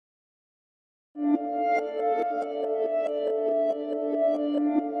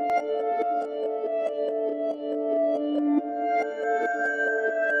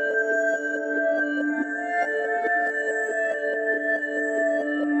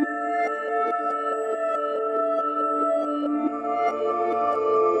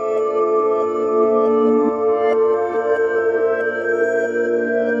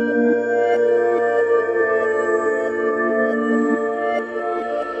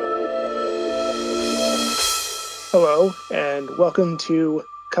Hello, and welcome to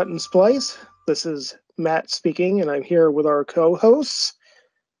Cut and Splice. This is Matt speaking, and I'm here with our co-hosts.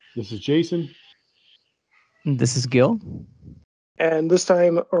 This is Jason. This is Gil. And this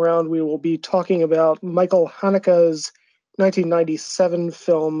time around, we will be talking about Michael Haneke's 1997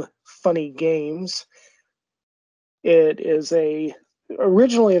 film Funny Games. It is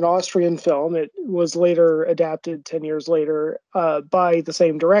originally an Austrian film. It was later adapted 10 years later by the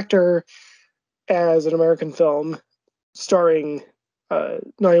same director as an American film starring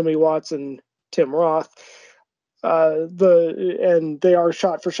Naomi Watts and Tim Roth. And they are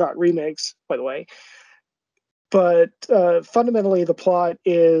shot-for-shot remakes, by the way. But fundamentally, the plot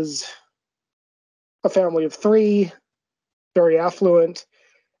is a family of three, very affluent,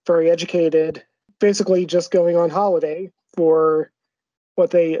 very educated, basically just going on holiday for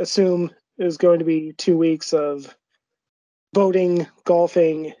what they assume is going to be 2 weeks of boating,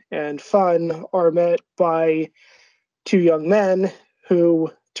 golfing, and fun, are met by two young men who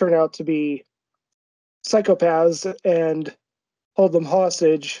turn out to be psychopaths and hold them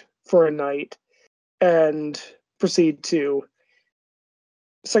hostage for a night and proceed to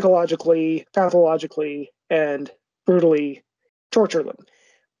psychologically, pathologically, and brutally torture them.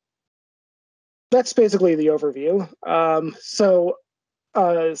 That's basically the overview.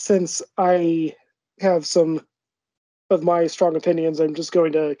 Since I have some of my strong opinions, I'm just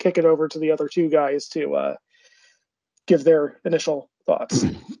going to kick it over to the other two guys to give their initial thoughts.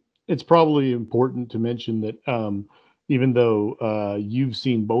 It's probably important to mention that even though you've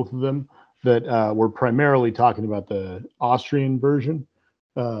seen both of them, that we're primarily talking about the Austrian version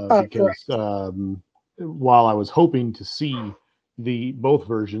because while I was hoping to see both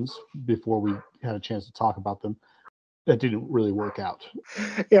versions before we had a chance to talk about them, that didn't really work out.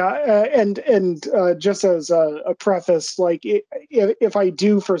 Yeah, and just as a preface, like if I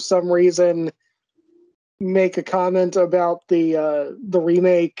do for some reason make a comment about the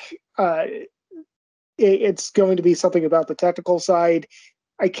remake, it's going to be something about the technical side.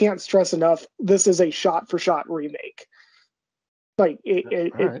 I can't stress enough, this is a shot-for-shot remake. Like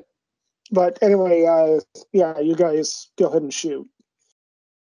Right. But anyway, yeah, you guys go ahead and shoot.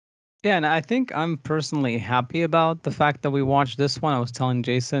 Yeah, and I think I'm personally happy about the fact that we watched this one. I was telling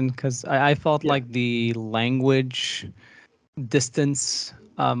Jason because I felt like the language distance,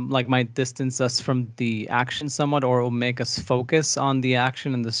 might distance us from the action somewhat, or it will make us focus on the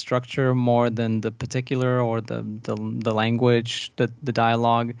action and the structure more than the particular or the language, the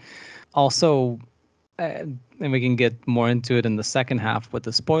dialogue. Also, and we can get more into it in the second half with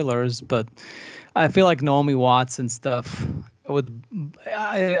the spoilers, but I feel like Naomi Watts and stuff would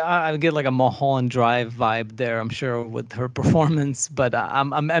I get like a Mulholland Drive vibe there, I'm sure, with her performance, but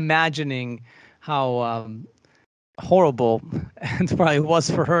I'm imagining how horrible it probably was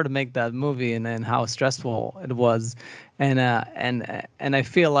for her to make that movie, and how stressful it was, and I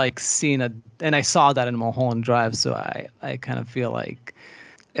feel like and I saw that in Mulholland Drive, so I kind of feel like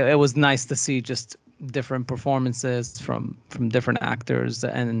it was nice to see just different performances from different actors.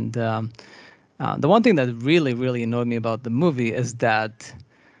 And the one thing that really annoyed me about the movie is that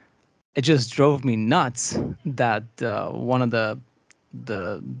it just drove me nuts that one of the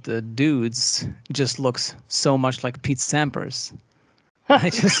dudes just looks so much like Pete Sampras. I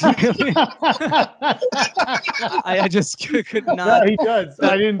just really, I just could not. Yeah, he does.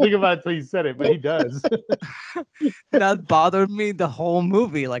 I didn't think about it until you said it, but he does. That bothered me the whole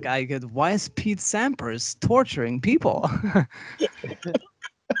movie. Like, why is Pete Sampras torturing people?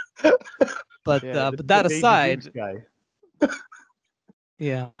 But that aside, guy.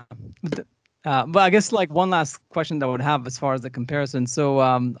 yeah. But I guess like one last question that I would have as far as the comparison. So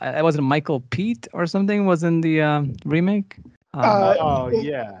I wasn't Michael Pete or something was in the remake.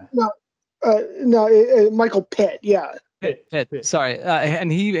 Yeah. No, Michael Pitt. Yeah. Pitt. Sorry,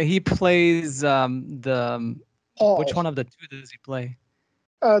 and he plays which one of the two does he play?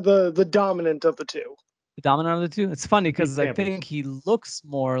 The dominant of the two. The dominant of the two. It's funny because I Sampras. think he looks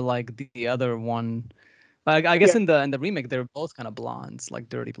more like the other one. I guess in the remake they're both kind of blondes, like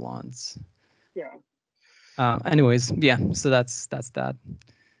dirty blondes. Yeah. Anyways, yeah. So that's that.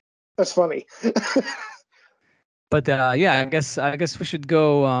 That's funny. But yeah, I guess we should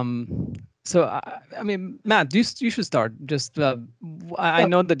go. So I mean, Matt, you should start. Just I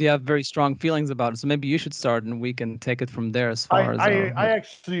know that you have very strong feelings about it, so maybe you should start, and we can take it from there. As far as I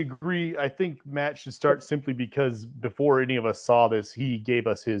actually agree. I think Matt should start simply because before any of us saw this, he gave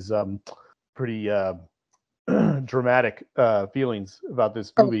us his pretty dramatic feelings about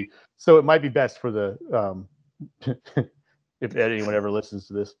this movie. So it might be best for the if anyone ever listens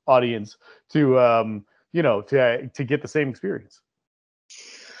to this audience to to get the same experience.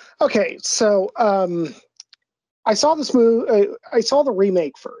 Okay, so I saw this movie. I saw the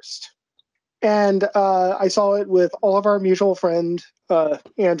remake first, and I saw it with all of our mutual friend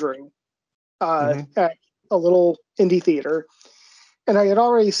Andrew at a little indie theater, and I had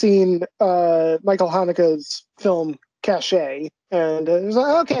already seen Michael Haneke's film Cachet, and it was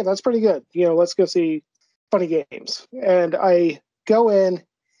like, okay, that's pretty good. Let's go see Funny Games. And I go in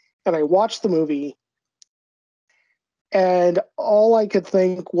and I watch the movie, and all I could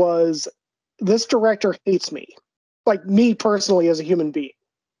think was, this director hates me, like me personally as a human being.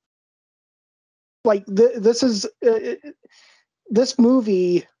 Like this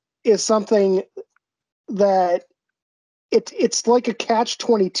movie is something that it's like a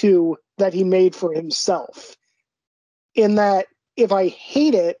catch-22 that he made for himself, in that if I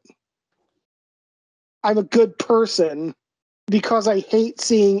hate it, I'm a good person because I hate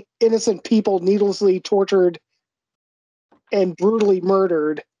seeing innocent people needlessly tortured and brutally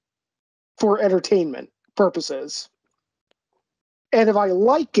murdered for entertainment purposes. And if I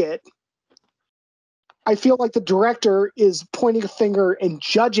like it, I feel like the director is pointing a finger and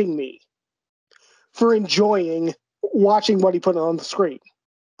judging me for enjoying watching what he put on the screen.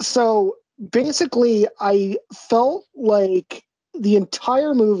 So basically, I felt like the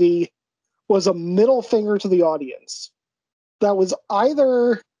entire movie was a middle finger to the audience that was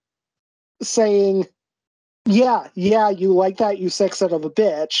either saying, yeah, you like that, you sick son of a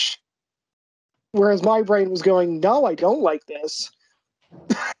bitch. Whereas my brain was going, no, I don't like this.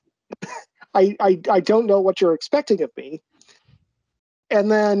 I don't know what you're expecting of me.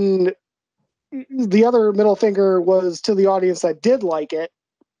 And then the other middle finger was to the audience that did like it,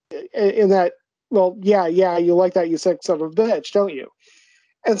 in that, well, yeah, you like that, you sick son of a bitch, don't you?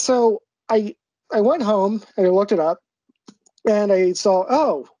 And so I went home and I looked it up, and I saw,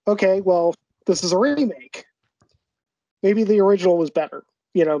 oh, okay, well, this is a remake. Maybe the original was better.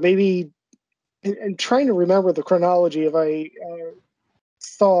 Maybe, and trying to remember the chronology, if I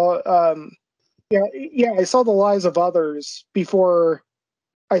saw, I saw The Lives of Others before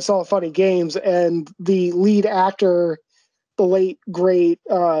I saw Funny Games, and the lead actor, the late, great,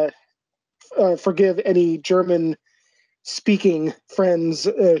 forgive any German-speaking friends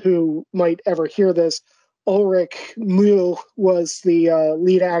who might ever hear this, Ulrich Mühl was the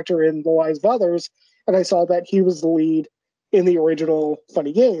lead actor in The Lives of Others, and I saw that he was the lead in the original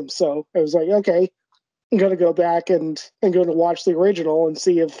Funny Games. So I was like, okay, I'm going to go back and go to watch the original and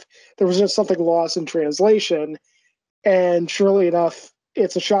see if there was just something lost in translation. And surely enough,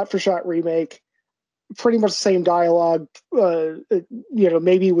 it's a shot-for-shot remake, pretty much the same dialogue,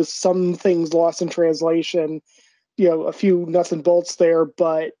 maybe with some things lost in translation, a few nuts and bolts there,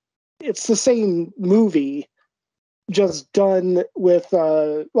 but it's the same movie, just done with,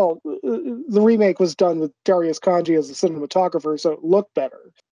 the remake was done with Darius Kanji as the cinematographer, so it looked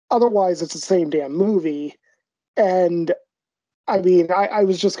better. Otherwise, it's the same damn movie. And I mean, I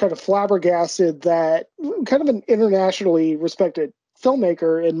was just kind of flabbergasted that kind of an internationally respected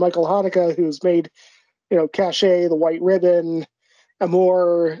filmmaker in Michael Haneke, who's made, Cachet, The White Ribbon,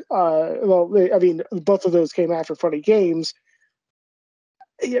 Amour, both of those came after Funny Games.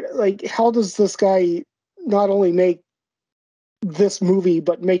 Like, how does this guy not only make this movie,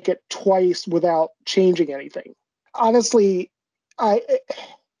 but make it twice without changing anything? Honestly,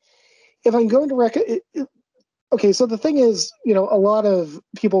 if I'm going to okay, so the thing is, a lot of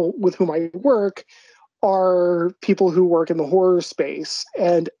people with whom I work are people who work in the horror space,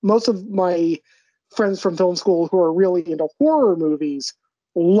 and most of my friends from film school who are really into horror movies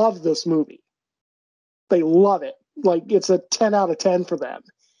love this movie. They love it. Like, it's a 10 out of 10 for them.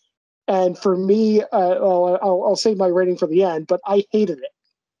 And for me, I'll save my rating for the end, but I hated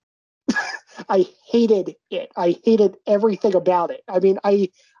it. I hated it. I hated everything about it. I mean, I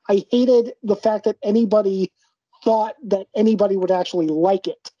hated the fact that anybody thought that anybody would actually like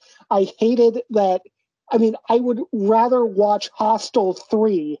it. I hated that. I mean, I would rather watch Hostel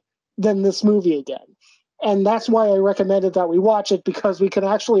 3 than this movie again. And that's why I recommended that we watch it, because we can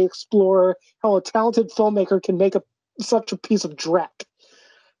actually explore how a talented filmmaker can make such a piece of dreck.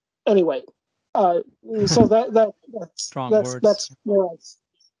 Anyway, so that's Strong that's words. that's where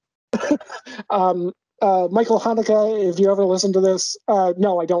Michael Haneke, if you ever listen to this,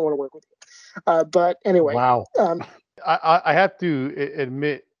 no, I don't want to work with you. But anyway, wow. I have to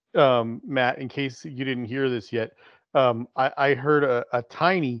admit, Matt, in case you didn't hear this yet, I heard a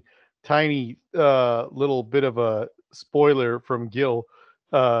tiny little bit of a spoiler from Gil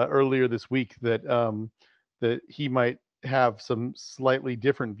earlier this week that that he might have some slightly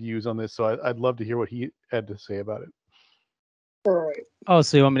different views on this. So I'd love to hear what he had to say about it. all right. Oh,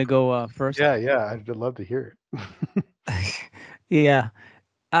 so you want me to go first? Yeah, I'd love to hear it. Yeah.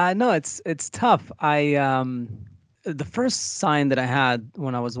 No, it's tough. the first sign that I had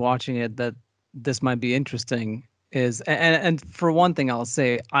when I was watching it that this might be interesting is, and for one thing, I'll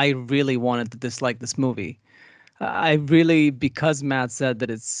say I really wanted to dislike this movie. I really, because Matt said that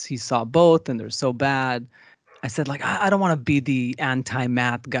he saw both and they're so bad. I said like I don't want to be the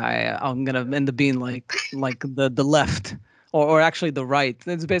anti-Matt guy. I'm gonna end up being like the left or actually the right.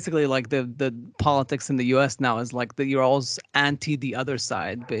 It's basically like the politics in the U.S. now is like that you're always anti the other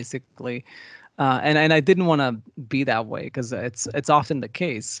side basically. And I didn't want to be that way because it's often the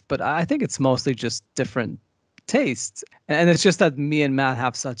case, but I think it's mostly just different tastes, and it's just that me and Matt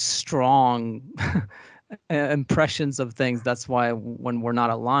have such strong impressions of things. That's why when we're not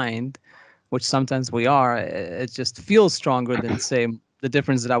aligned, which sometimes we are, it just feels stronger than say the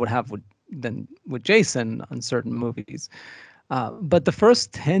difference that I would have with Jason on certain movies. But the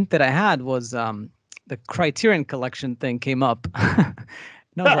first hint that I had was the Criterion Collection thing came up.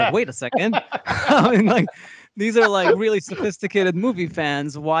 And I was like, wait a second. I mean, like, these are like really sophisticated movie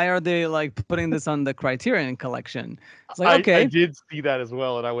fans. Why are they like putting this on the Criterion Collection? It's like, okay. I did see that as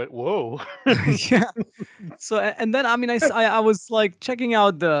well, and I went, whoa. Yeah. So, and then, I mean, I was like checking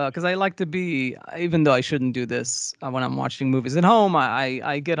out because I like to be, even though I shouldn't do this when I'm watching movies at home,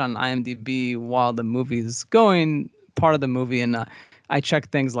 I get on IMDb while the movie is going, part of the movie, and I check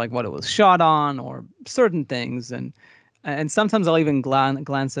things like what it was shot on or certain things. And sometimes I'll even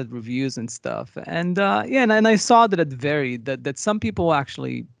glance at reviews and stuff. And yeah, and I saw that it varied, that some people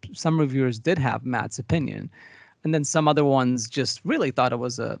actually, some reviewers did have Matt's opinion. And then some other ones just really thought it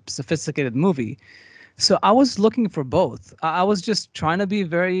was a sophisticated movie. So I was looking for both. I was just trying to be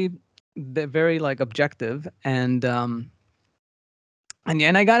very like objective. And I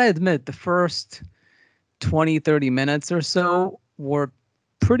gotta admit, the first 20, 30 minutes or so were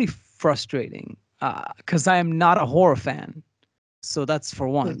pretty frustrating because I am not a horror fan. So that's for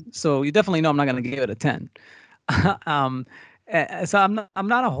one. So you definitely know I'm not going to give it a 10. um, so I'm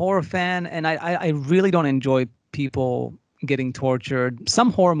not a horror fan, and I really don't enjoy people getting tortured.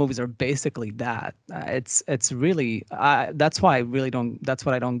 Some horror movies are basically that. It's really that's why I really don't. That's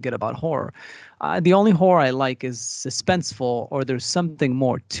what I don't get about horror. The only horror I like is suspenseful, or there's something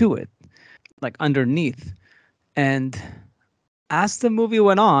more to it, like underneath. And as the movie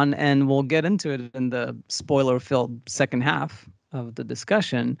went on, and we'll get into it in the spoiler-filled second half of the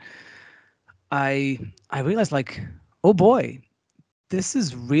discussion, I realized like, oh boy, this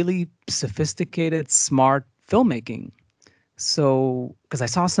is really sophisticated, smart filmmaking. So, because I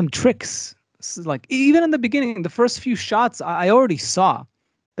saw some tricks, like even in the beginning, the first few shots, I already saw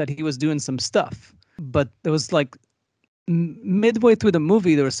that he was doing some stuff. But there was like midway through the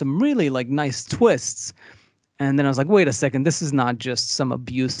movie, there were some really like nice twists. And then I was like, wait a second, this is not just some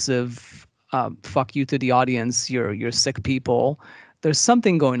abusive fuck you to the audience, you're sick people. There's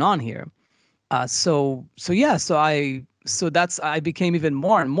something going on here. I became even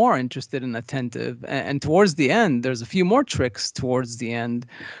more and more interested and attentive. And towards the end, there's a few more tricks towards the end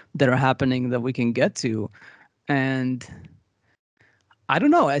that are happening that we can get to. And I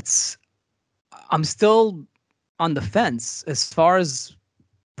don't know, I'm still on the fence as far as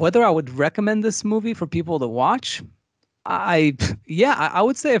whether I would recommend this movie for people to watch. I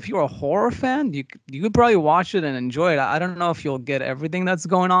would say if you're a horror fan, you could probably watch it and enjoy it. I don't know if you'll get everything that's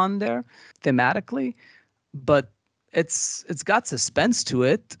going on there thematically, but it's got suspense to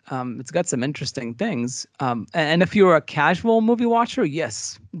it. It's got some interesting things. And if you're a casual movie watcher,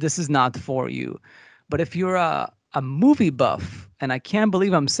 yes, this is not for you. But if you're a movie buff, and I can't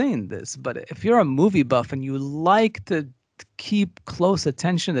believe I'm saying this, but if you're a movie buff and you like to keep close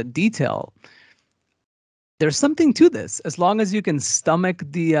attention to detail, there's something to this. As long as you can stomach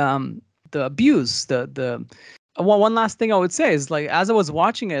the abuse, the one last thing I would say is like as I was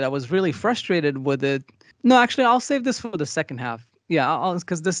watching it, I was really frustrated with it. No, actually, I'll save this for the second half. Yeah,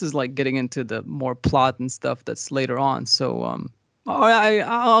 because this is like getting into the more plot and stuff that's later on. So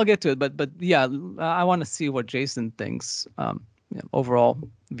I'll get to it. But yeah, I want to see what Jason thinks. Overall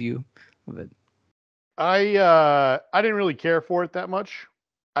view of it. I didn't really care for it that much.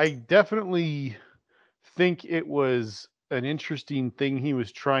 I definitely think it was an interesting thing he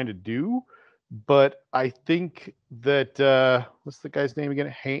was trying to do, but I think that what's the guy's name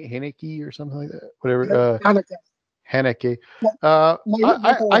again? Haneke or something like that. Whatever. Haneke.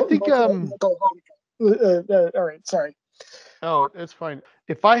 I think. All right, sorry. Oh, it's fine.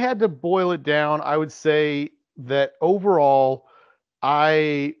 If I had to boil it down, I would say that overall,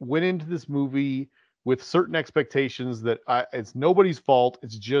 I went into this movie with certain expectations that it's nobody's fault.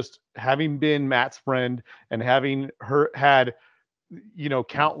 It's just having been Matt's friend and having had,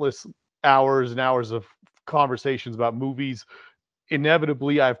 countless hours and hours of conversations about movies.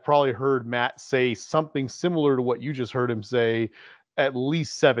 inevitably I've probably heard Matt say something similar to what you just heard him say at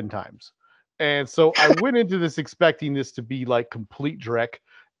least 7 times. And so I went into this expecting this to be like complete dreck.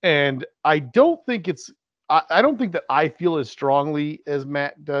 And I don't think I don't think that I feel as strongly as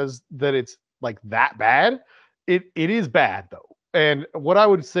Matt does that it's like that bad. It is bad though. And what I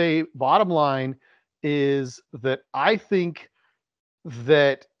would say, bottom line, is that I think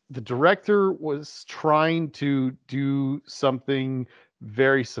that the director was trying to do something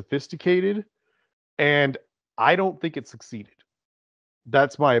very sophisticated, and I don't think it succeeded.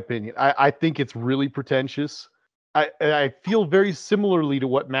 That's my opinion. I think it's really pretentious. I feel very similarly to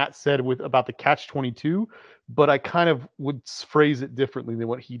what Matt said about the Catch-22, but I kind of would phrase it differently than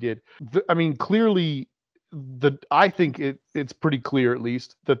what he did. I mean, clearly, I think it's pretty clear, at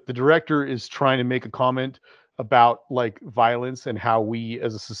least, that the director is trying to make a comment about like violence and how we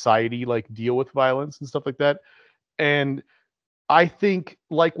as a society like deal with violence and stuff like that. And I think,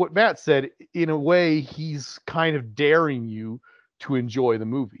 like what Matt said, in a way, he's kind of daring you to enjoy the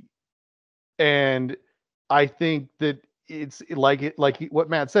movie. And I think that it's like what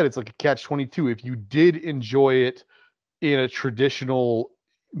Matt said, it's like a catch-22. If you did enjoy it in a traditional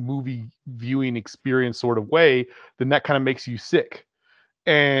movie viewing experience sort of way, then that kind of makes you sick.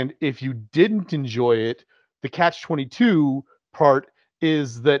 And if you didn't enjoy it, the catch-22 part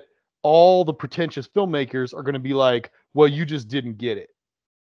is that all the pretentious filmmakers are going to be like, well, you just didn't get it.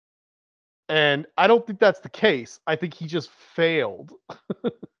 And I don't think that's the case. I think he just failed.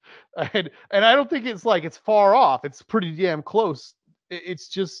 and I don't think it's like it's far off. It's pretty damn close. It's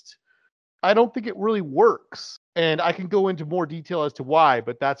just, I don't think it really works. And I can go into more detail as to why,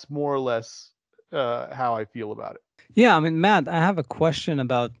 but that's more or less how I feel about it. Yeah, I mean, Matt, I have a question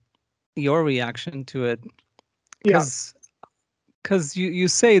about your reaction to it. Because you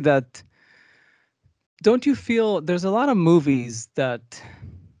say that, don't you feel there's a lot of movies that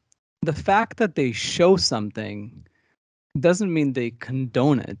the fact that they show something doesn't mean they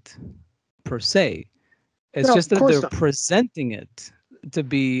condone it per se. It's just that they're presenting it to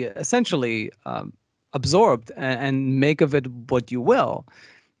be essentially absorbed and make of it what you will.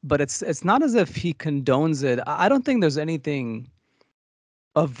 But it's not as if he condones it. I don't think there's anything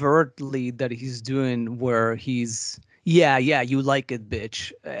overtly that he's doing where he's yeah, you like it,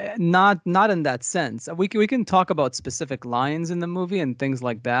 bitch. Not in that sense. We can talk about specific lines in the movie and things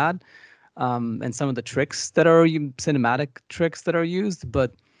like that, and some of the tricks that are cinematic tricks that are used.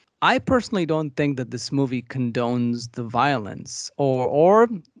 But I personally don't think that this movie condones the violence or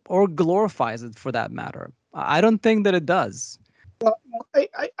glorifies it for that matter. I don't think that it does. Well,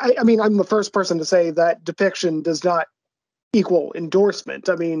 I mean, I'm the first person to say that depiction does not equal endorsement.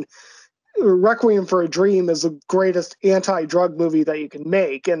 I mean, Requiem for a Dream is the greatest anti-drug movie that you can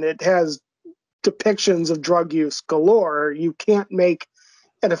make, and it has depictions of drug use galore. You can't make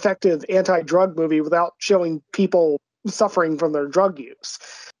an effective anti-drug movie without showing people suffering from their drug use.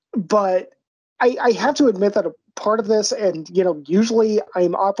 But I have to admit that a part of this, and usually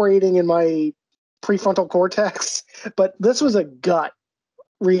I'm operating in my prefrontal cortex, but this was a gut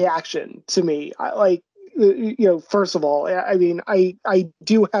reaction to me. First of all, I mean, I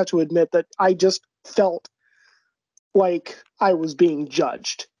do have to admit that I just felt like I was being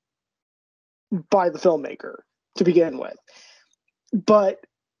judged by the filmmaker to begin with. But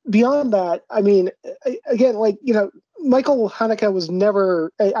beyond that, I mean, again, Michael Haneke was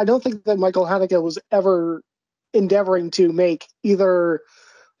never, I don't think that Michael Haneke was ever endeavoring to make either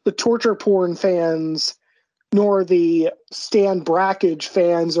the torture porn fans nor the Stan Brakhage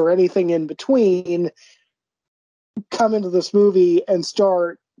fans or anything in between come into this movie and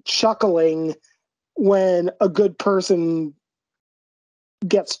start chuckling when a good person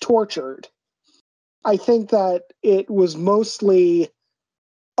gets tortured. I think that it was mostly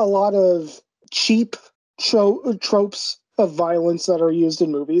a lot of cheap tropes of violence that are used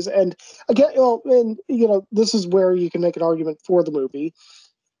in movies. And again, this is where you can make an argument for the movie,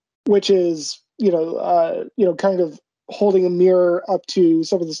 which is, kind of holding a mirror up to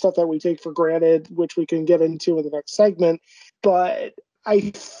some of the stuff that we take for granted, which we can get into in the next segment. But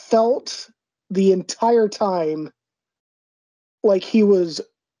I felt the entire time like he was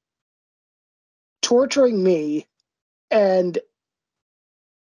torturing me. And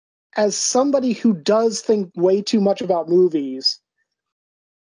as somebody who does think way too much about movies,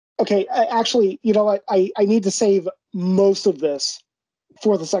 okay, actually, you know what? I need to save most of this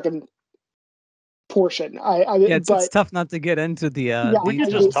for the second portion. It's tough not to get into the. We can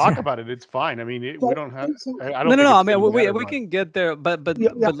just talk about it. It's fine. I mean, we don't have. I don't. No. I mean, we can get there, but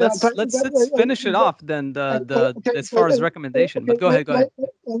let's finish it off then. As far as recommendation. But go ahead.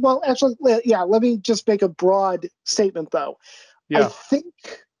 Well, actually, yeah. Let me just make a broad statement though. Yeah. I think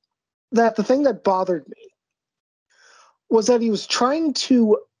that the thing that bothered me was that he was trying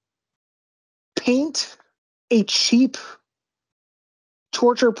to paint a cheap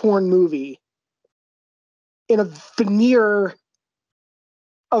torture porn movie in a veneer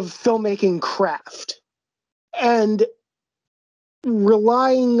of filmmaking craft and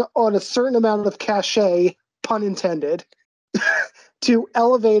relying on a certain amount of cachet, pun intended, to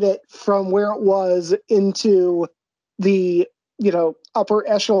elevate it from where it was into the, upper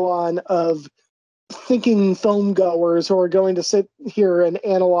echelon of thinking film goers who are going to sit here and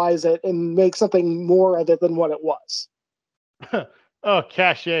analyze it and make something more of it than what it was. Oh,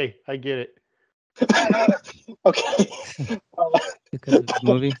 cachet. I get it. Okay. Because of this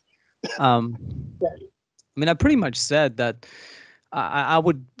movie. I mean, I pretty much said that I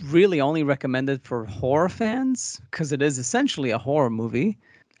would really only recommend it for horror fans because it is essentially a horror movie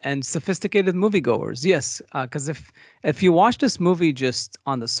and sophisticated moviegoers. Yes, because if you watch this movie just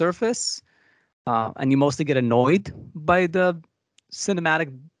on the surface and you mostly get annoyed by the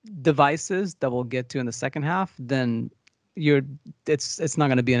cinematic devices that we'll get to in the second half, then it's not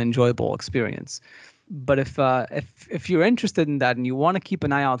going to be an enjoyable experience. But if you're interested in that and you want to keep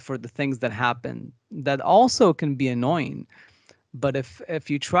an eye out for the things that happen that also can be annoying, but if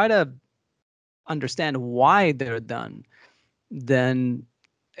you try to understand why they're done, then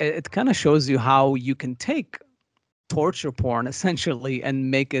it kind of shows you how you can take torture porn essentially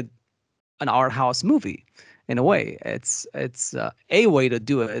and make it an art house movie. In a way, it's a way to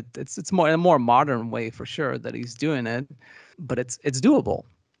do it. It's more a more modern way for sure that he's doing it, but it's doable.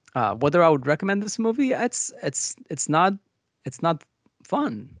 Whether I would recommend this movie, it's not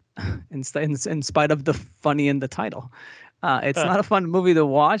fun, in spite of the funny in the title. It's not a fun movie to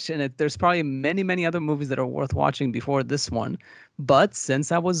watch, and there's probably many other movies that are worth watching before this one. But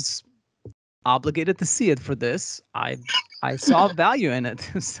since I was obligated to see it for this, I saw value in it.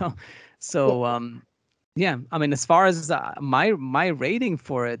 So yeah. I mean, as far as my rating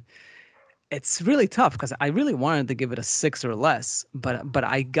for it, it's really tough because I really wanted to give it a 6 or less, but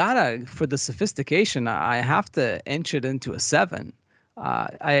I gotta, for the sophistication, I have to inch it into a 7.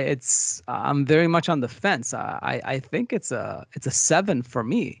 I'm very much on the fence. I think it's a 7 for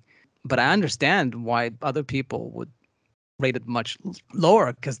me, but I understand why other people would rate it much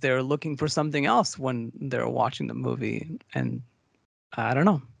lower because they're looking for something else when they're watching the movie, and I don't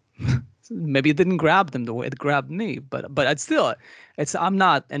know. Maybe it didn't grab them the way it grabbed me, but I'm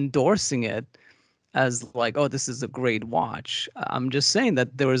not endorsing it as like, oh, this is a great watch. I'm just saying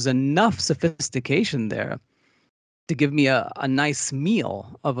that there was enough sophistication there to give me a nice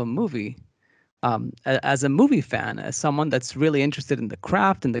meal of a movie. As a movie fan, as someone that's really interested in the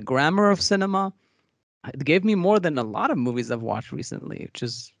craft and the grammar of cinema, it gave me more than a lot of movies I've watched recently, which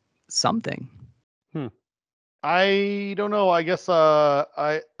is something. I don't know. I guess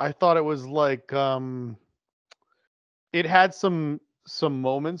I thought it was like it had some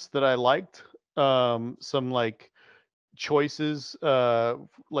moments that I liked. Some like choices,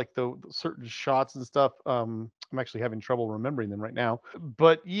 like the certain shots and stuff. I'm actually having trouble remembering them right now.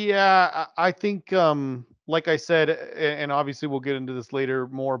 But yeah, I think like I said, and obviously we'll get into this later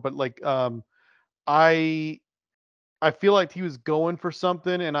more, but like I feel like he was going for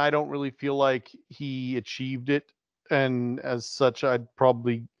something, and I don't really feel like he achieved it. And as such, I'd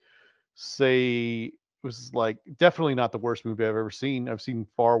probably say it was like definitely not the worst movie I've ever seen. I've seen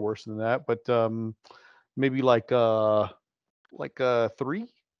far worse than that, but maybe like a 3 or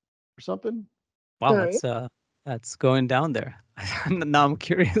something. Wow, Right. that's going down there. Now I'm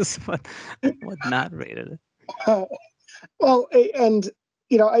curious what Matt rated it. Well, and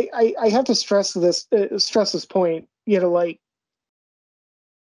I have to stress this point. Like,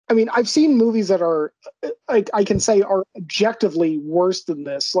 I mean, I've seen movies that are, I can say, are objectively worse than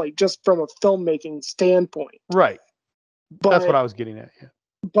this, like just from a filmmaking standpoint. Right. That's what But I was getting at. Yeah.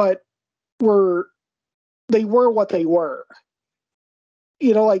 but they were what they were.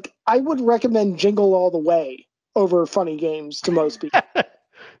 Like I would recommend Jingle All the Way over Funny Games to most people.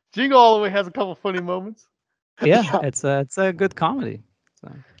 Jingle All the Way has a couple funny moments. Yeah, Yeah. it's a good comedy.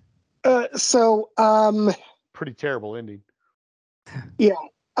 So. Pretty terrible ending. Yeah.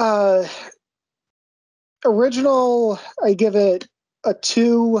 Original, I give it a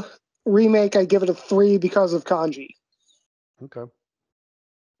 2. Remake, I give it a 3 because of kanji. Okay.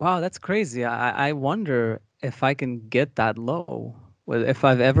 Wow, that's crazy. I wonder if I can get that low. Well, if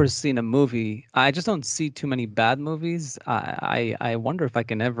I've ever seen a movie, I just don't see too many bad movies. I wonder if I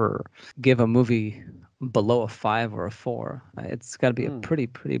can ever give a movie below a 5 or a 4. It's got to be a pretty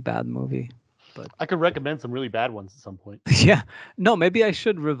bad movie. But I could recommend some really bad ones at some point. yeah, no, maybe I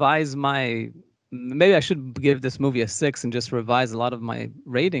should revise my maybe I should give this movie a 6 and just revise a lot of my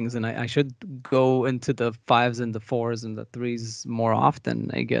ratings, and I should go into the 5s and the 4s and the 3s more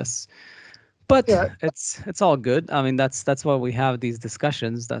often, I guess. But Yeah. it's all good. I mean, that's why we have these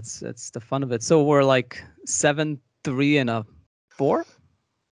discussions. That's the fun of it. So we're like 7, 3, and a 4.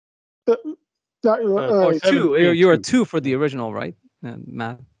 Or 7, 2. 3, and You're a 2. 2 for the original, right,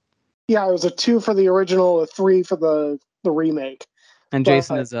 Matt? Yeah, it was a 2 for the original, a 3 for the remake. And But,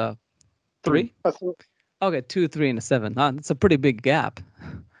 Jason is a 3. a th- Okay, 2, 3, and a 7. That's a pretty big gap.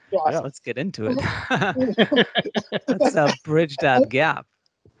 yeah. So let's get into it. Let's bridge that gap.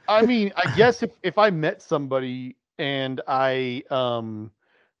 I mean, I guess if I met somebody and I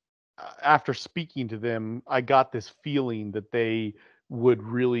after speaking to them, I got this feeling that they would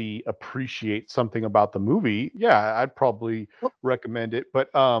really appreciate something about the movie. Yeah, I'd probably recommend it, but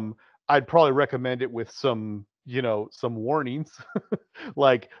I'd probably recommend it with some, some warnings.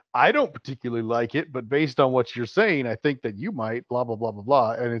 Like, I don't particularly like it, but based on what you're saying, I think that you might, blah blah blah blah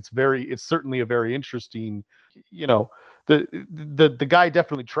blah. And it's certainly a very interesting, the guy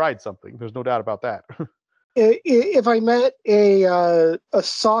definitely tried something. There's no doubt about that. If I met a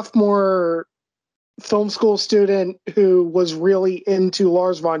sophomore film school student who was really into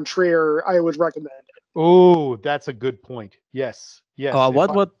Lars von Trier, I would recommend it. Oh, that's a good point. Yes.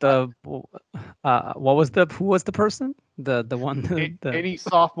 What who was the person? The one any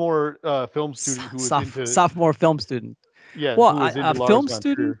sophomore film student who was into sophomore film student. Yeah, Well, who was into a Lars film von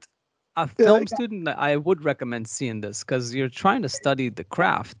student. Trier. A film student, I would recommend seeing this because you're trying to study the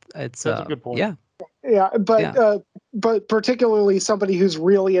craft. It's That's a good point. Yeah, but particularly somebody who's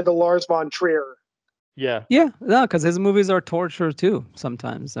really into Lars von Trier. Yeah, no, because his movies are torture too.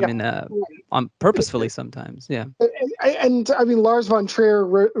 Sometimes, I mean, on purposefully. Sometimes, yeah. And I mean, Lars von Trier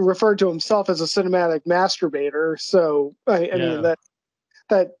referred to himself as a cinematic masturbator. So I mean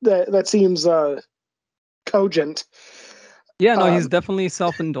that seems cogent. Yeah, no, he's definitely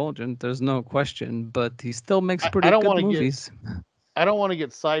self-indulgent. There's no question, but he still makes pretty good movies. I don't want to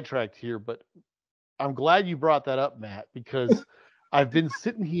get sidetracked here, but I'm glad you brought that up, Matt, because I've been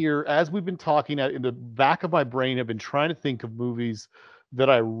sitting here as we've been talking. In the back of my brain, I've been trying to think of movies that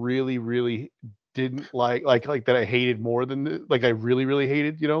I really, really didn't like that I hated more than this, like I really, really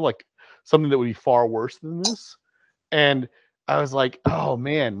hated. Like something that would be far worse than this. And I was like, oh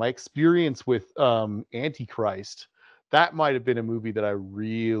man, my experience with Antichrist, that might have been a movie that I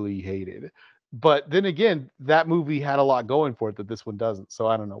really hated. But then again, that movie had a lot going for it that this one doesn't. So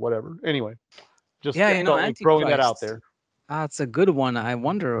I don't know, whatever. Anyway, just throwing that out there. It's a good one. I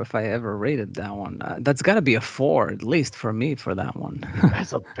wonder if I ever rated that one. That's got to be a 4 at least for me for that one.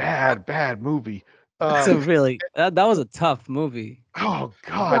 That's a bad movie. So really, that was a tough movie. Oh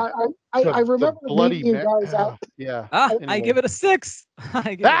God! I remember bloody meeting you guys out. Yeah. Anyway. I give it a 6.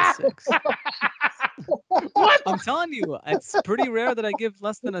 I give it a 6. What? I'm telling you, it's pretty rare that I give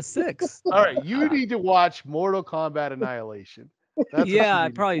less than a 6. All right, you need to watch Mortal Kombat Annihilation. I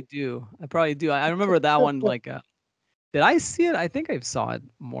probably do. I remember that one. Like, did I see it? I think I saw it.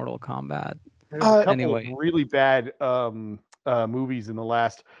 Mortal Kombat. There's a couple of really bad movies in the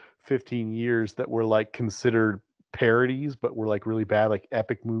last 15 years that were like considered parodies, but were like really bad, like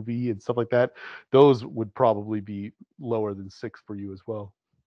epic movie and stuff like that. Those would probably be lower than 6 for you as well.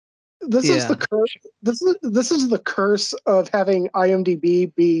 This is the curse. This is the curse of having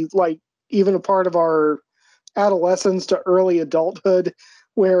IMDb be like even a part of our adolescence to early adulthood,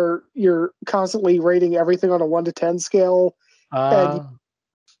 where you're constantly rating everything on a 1 to 10 scale, and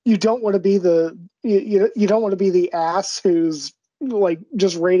you don't want to be you don't want to be the ass who's like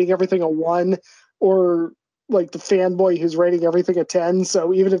just rating everything a 1, or like the fanboy who's rating everything a 10.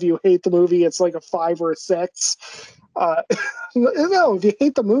 So even if you hate the movie, it's like a 5 or a 6. No, if you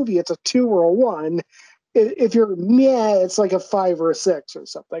hate the movie, it's a 2 or a 1. If you're it's like a 5 or a 6 or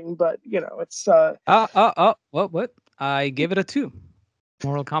something. But it's what? I gave it a 2.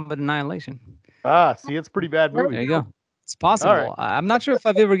 Mortal Kombat Annihilation. See, it's a pretty bad movie. There you go. It's possible. Right. I'm not sure if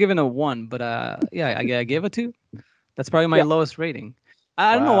I've ever given a 1, but I gave a 2. That's probably my lowest rating.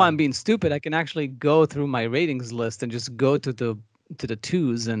 I don't know why I'm being stupid. I can actually go through my ratings list and just go to the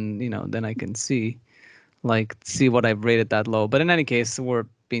 2s, and then I can see what I've rated that low. But in any case, we're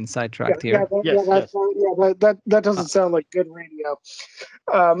being sidetracked here. That doesn't sound like good radio.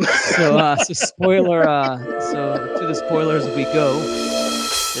 So spoiler. So to the spoilers we go.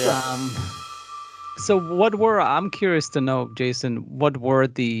 Yeah. So I'm curious to know, Jason, what were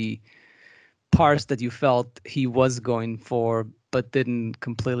the parts that you felt he was going for but didn't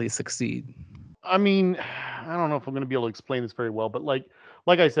completely succeed? I mean, I don't know if I'm going to be able to explain this very well, but like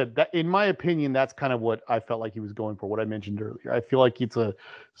I said, that in my opinion, that's kind of what I felt like he was going for. What I mentioned earlier, I feel like it's a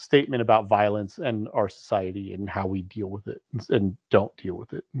statement about violence and our society and how we deal with it and don't deal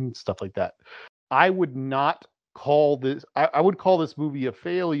with it and stuff like that. I would not call this. I would call this movie a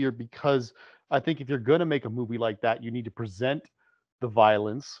failure because I think if you're going to make a movie like that, you need to present the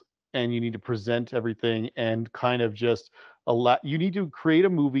violence and you need to present everything and kind of just you need to create a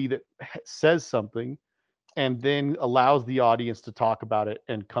movie that says something and then allows the audience to talk about it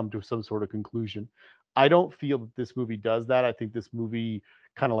and come to some sort of conclusion. I don't feel that this movie does that. I think this movie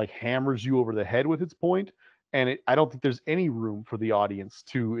kind of like hammers you over the head with its point, and I don't think there's any room for the audience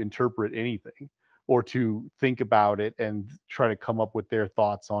to interpret anything or to think about it and try to come up with their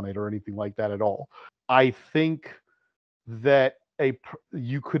thoughts on it or anything like that at all. I think that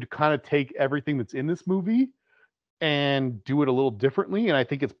you could kind of take everything that's in this movie and do it a little differently, and I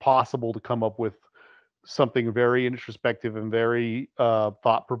think it's possible to come up with something very introspective and very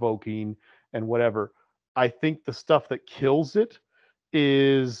thought-provoking and whatever. I think the stuff that kills it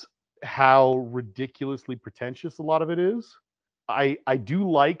is how ridiculously pretentious a lot of it is. I do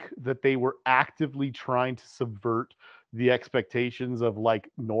like that they were actively trying to subvert the expectations of like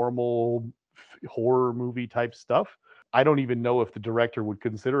normal horror movie type stuff. I don't even know if the director would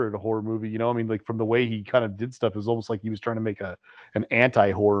consider it a horror movie. You know, I mean, like from the way he kind of did stuff, it was almost like he was trying to make an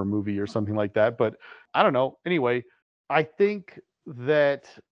anti-horror movie or something like that. But I don't know. Anyway, I think that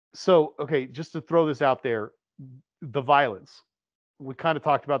okay, just to throw this out there, the violence. We kind of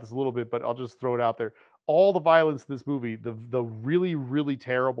talked about this a little bit, but I'll just throw it out there. All the violence in this movie, the really, really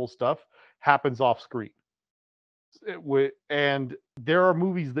terrible stuff happens off screen. And there are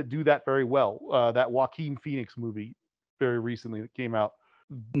movies that do that very well. That Joaquin Phoenix movie very recently that came out.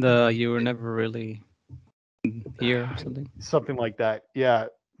 You were never really here or something like that. Yeah, I'm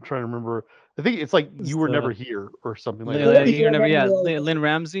trying to remember. I think it's like You Were Never Here or something like that. You were never. Yeah, Lynn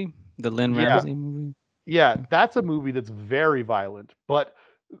Ramsey, the Lynn Ramsey movie. Yeah, that's a movie that's very violent, but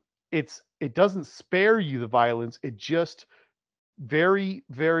it doesn't spare you the violence. It just very,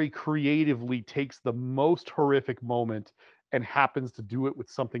 very creatively takes the most horrific moment and happens to do it with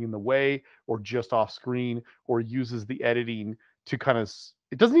something in the way or just off screen or uses the editing to kind of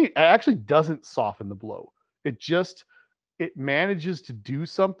it actually doesn't soften the blow. It manages to do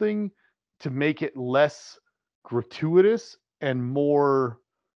something to make it less gratuitous and more,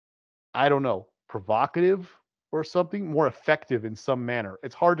 I don't know, provocative or something, more effective in some manner.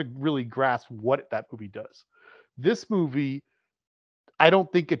 It's hard to really grasp what that movie does. This movie, I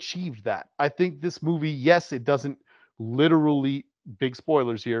don't think achieved that. I think this movie, yes, it doesn't literally, big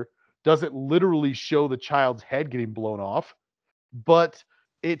spoilers here, doesn't literally show the child's head getting blown off, but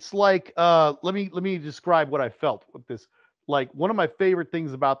it's like let me describe what I felt with this. Like one of my favorite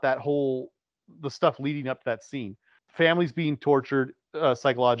things about the stuff leading up to that scene, families being tortured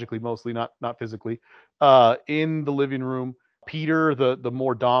psychologically, mostly not physically, in the living room. Peter, the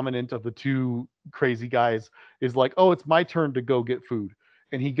more dominant of the two crazy guys, is like, oh, it's my turn to go get food.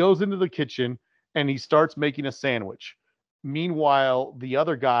 And he goes into the kitchen and he starts making a sandwich. Meanwhile, the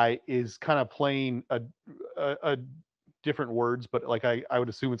other guy is kind of playing a different words, but like I would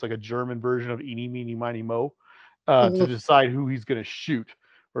assume it's like a German version of eeny, meeny, miny, mo, to decide who he's going to shoot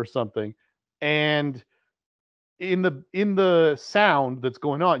or something. And in the sound that's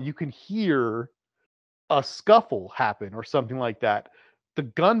going on, you can hear a scuffle happen or something like that. The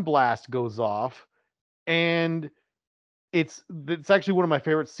gun blast goes off, and it's actually one of my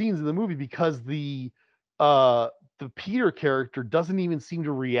favorite scenes in the movie because the Peter character doesn't even seem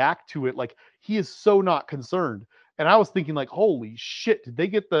to react to it. Like he is so not concerned. And I was thinking like, holy shit, did they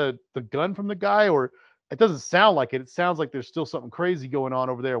get the gun from the guy? Or it doesn't sound like it. It sounds like there's still something crazy going on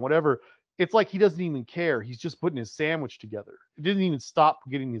over there, whatever. It's like he doesn't even care. He's just putting his sandwich together. He didn't even stop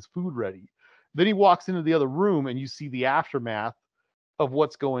getting his food ready. Then he walks into the other room and you see the aftermath of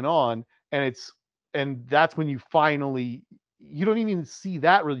what's going on. And that's when you don't even see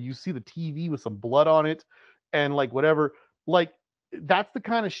that really. You see the TV with some blood on it and like whatever. Like that's the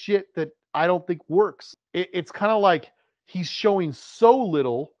kind of shit that I don't think works. It's kind of like he's showing so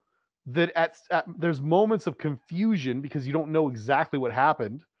little that there's moments of confusion because you don't know exactly what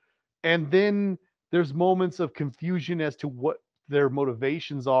happened. And then there's moments of confusion as to what their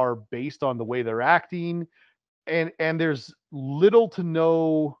motivations are based on the way they're acting. And there's little to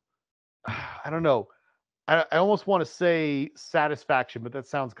no, I don't know. I almost want to say satisfaction, but that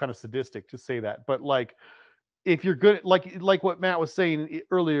sounds kind of sadistic to say that. But like, if you're good, like what Matt was saying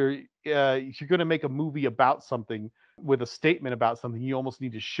earlier, if you're going to make a movie about something with a statement about something, you almost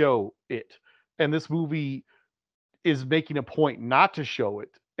need to show it. And this movie is making a point not to show it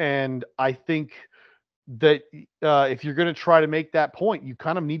And I think that if you're going to try to make that point, you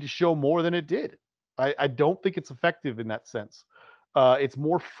kind of need to show more than it did. I don't think it's effective in that sense. It's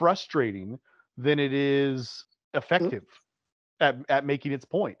more frustrating than it is effective at making its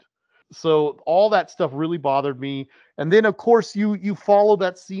point. So all that stuff really bothered me. And then of course you follow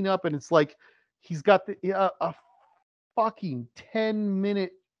that scene up, and it's like he's got a fucking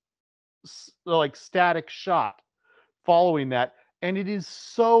 10-minute like static shot following that, and it is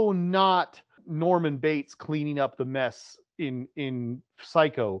so not Norman Bates cleaning up the mess in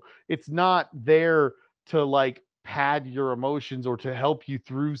Psycho. It's not there to like pad your emotions or to help you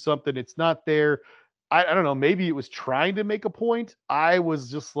through something. It's not there. I don't know, maybe it was trying to make a point. I was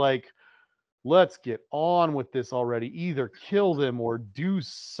just like, let's get on with this already. Either kill them or do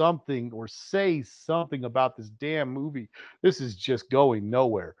something or say something about this damn movie. This is just going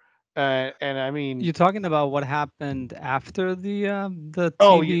nowhere. And I mean, You're talking about what happened after the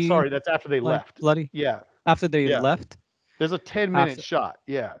oh, yeah, TV, sorry, that's after they like left. bloody Yeah, after they yeah. left. There's a 10-minute After shot.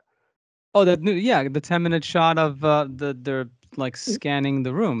 Yeah. oh, the 10-minute shot of they're like scanning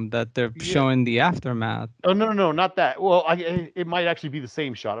the room, that they're Yeah. showing the aftermath. Oh, no, not that. Well, it might actually be the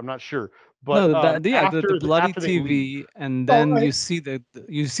same shot. I'm not sure. But No, the bloody after they leave. TV, and Oh, then you see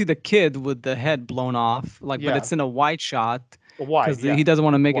the kid with the head blown off, like, but Yeah. it's in a wide shot Wide, because yeah. he doesn't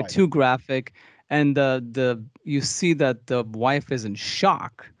want to make it Wide. too graphic, and the you see that the wife is in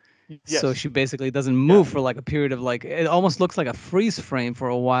shock, so Yes. she basically doesn't move for like a period of like, it almost looks like a freeze frame for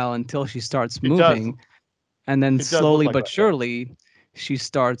a while until she starts It does. moving, and then It does look slowly like but that. Yeah. surely she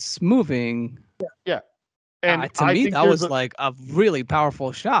starts moving. Yeah. And To I me, think that was like a really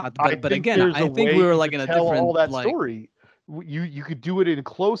powerful shot. I But think again, there's I a think we way were you like could in a tell all different that like. story. You could do it in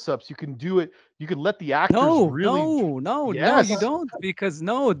close-ups. You can do it. You could let the actors No, really. no, you Yes. don't, because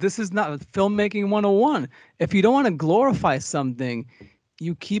no, this is not filmmaking 101. If you don't want to glorify something,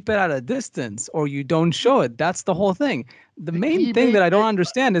 you keep it at a distance or you don't show it. That's the whole thing. The main He thing made that I don't it.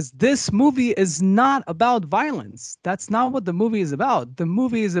 understand is this movie is not about violence. That's not what the movie is about. The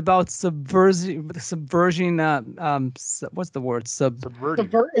movie is about subversion. What's the word?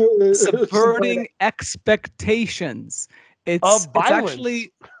 Subverting Subverting expectations. of It's violence.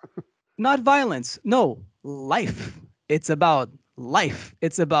 actually not violence. No, life. It's about life.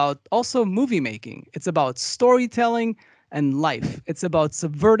 It's about also movie making. It's about storytelling and life. It's about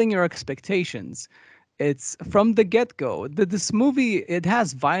subverting your expectations. It's from the get-go. This movie, it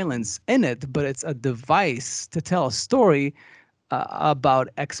has violence in it, but it's a device to tell a story about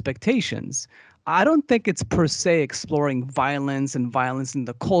expectations. I don't think it's per se exploring violence and violence in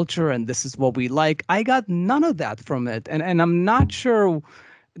the culture and this is what we like. I got none of that from it. And I'm not sure,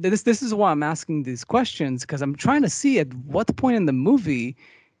 this is why I'm asking these questions, because I'm trying to see at what point in the movie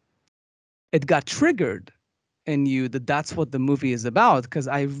it got triggered in you that that's what the movie is about, because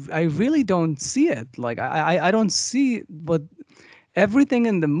I really don't see it. Like I don't see what everything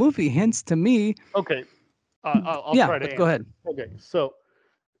in the movie hints to me. Okay. I'll Yeah, try to but answer. go ahead. Okay. So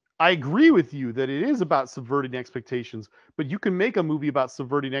I agree with you that it is about subverting expectations, but you can make a movie about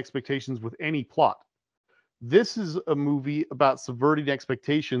subverting expectations with any plot. This is a movie about subverting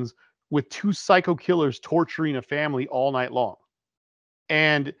expectations with two psycho killers torturing a family all night long.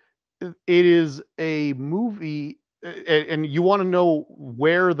 And it is a movie, and you want to know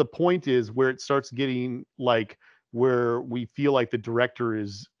where the point is, where it starts getting like where we feel like the director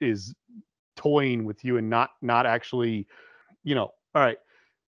is toying with you and not actually, all right.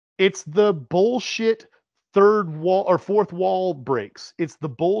 It's the bullshit third wall or fourth wall breaks. It's the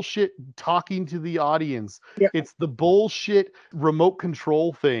bullshit talking to the audience. Yeah. It's the bullshit remote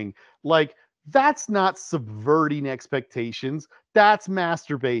control thing. Like, that's not subverting expectations. That's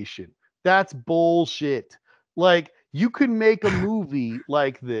masturbation. That's bullshit. Like, you can make a movie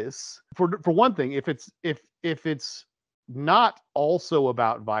like this for one thing, if it's not also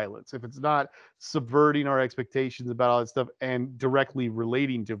about violence, if it's not subverting our expectations about all that stuff and directly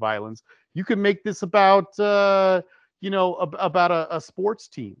relating to violence, you can make this about about a sports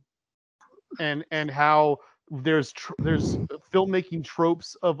team and how there's filmmaking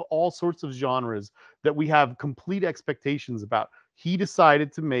tropes of all sorts of genres that we have complete expectations about. He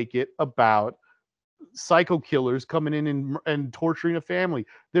decided to make it about psycho killers coming in and torturing a family.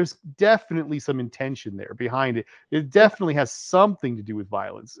 There's definitely some intention there behind it. It definitely has something to do with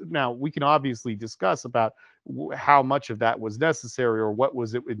violence. Now, we can obviously discuss about how much of that was necessary or what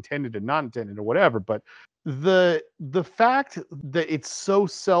was it intended and not intended or whatever, but the fact that it's so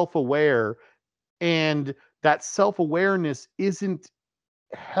self-aware and that self-awareness isn't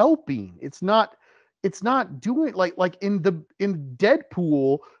helping. It's not doing like in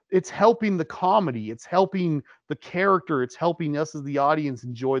Deadpool, it's helping the comedy, it's helping the character, it's helping us as the audience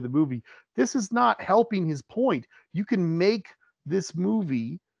enjoy the movie. This is not helping his point. You can make this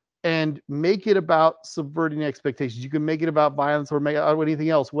movie and make it about subverting expectations. You can make it about violence or make it about anything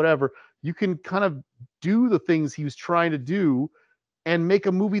else, whatever. You can kind of do the things he was trying to do and make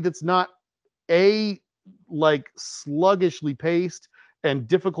a movie that's not like sluggishly paced and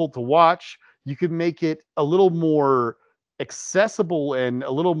difficult to watch. You could make it a little more accessible and a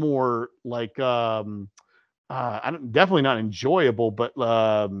little more like definitely not enjoyable, but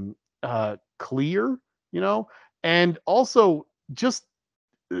clear, and also just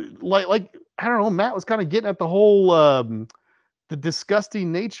like I don't know, Matt was kind of getting at the whole the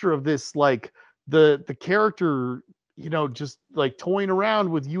disgusting nature of this, like the character, just like toying around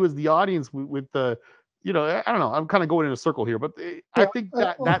with you as the audience with the, I don't know. I'm kind of going in a circle here, but I think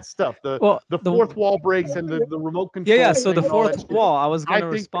that stuff, the fourth wall breaks and the remote control. Yeah. So the fourth wall, I was going to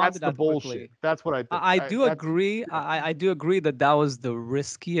respond to that bullshit. quickly. That's what I think. I do agree. I do agree that was the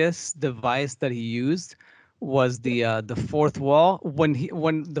riskiest device that he used, was the fourth wall.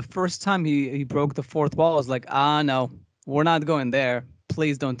 When the first time he broke the fourth wall, I was like, no, we're not going there.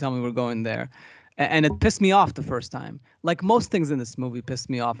 Please don't tell me we're going there. And it pissed me off the first time. Like most things in this movie pissed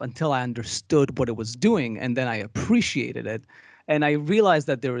me off until I understood what it was doing, and then I appreciated it. And I realized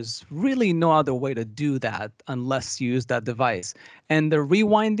that there is really no other way to do that unless you use that device. And the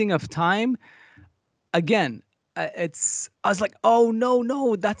rewinding of time, again, I was like, oh,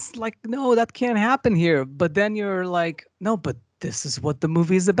 no, that can't happen here. But then you're like, no, but this is what the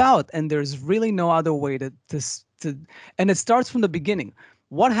movie is about. And there's really no other way to and it starts from the beginning.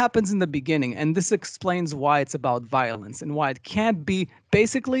 What happens in the beginning? And this explains why it's about violence and why it can't be.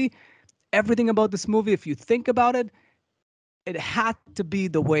 Basically, everything about this movie, if you think about it, it had to be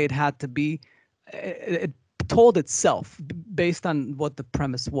the way it had to be. It told itself based on what the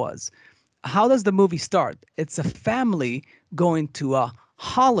premise was. How does the movie start? It's a family going to a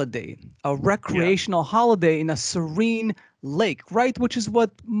holiday, a recreational holiday in a serene lake, right? Which is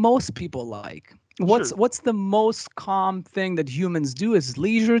what most people like. What's the most calm thing that humans do is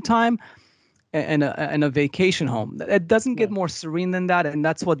leisure time and a vacation home. It doesn't get more serene than that, and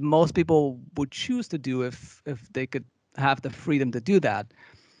that's what most people would choose to do if they could have the freedom to do that.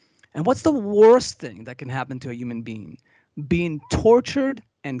 And what's the worst thing that can happen to a human being? Being tortured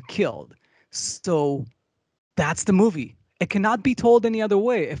and killed. So that's the movie. It cannot be told any other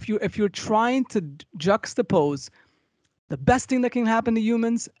way. If you're trying to juxtapose the best thing that can happen to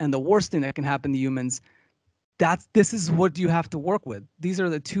humans and the worst thing that can happen to humans, this is what you have to work with. These are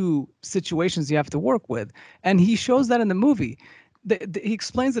the two situations you have to work with. And he shows that in the movie. He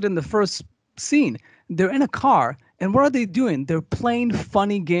explains it in the first scene. They're in a car, and what are they doing? They're playing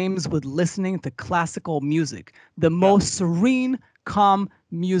funny games with listening to classical music, the most serene, calm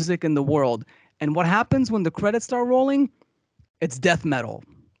music in the world. And what happens when the credits start rolling? It's death metal.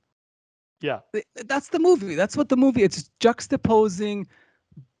 Yeah. That's the movie. That's what the movie, it's juxtaposing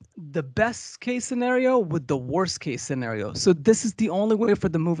the best case scenario with the worst case scenario. So this is the only way for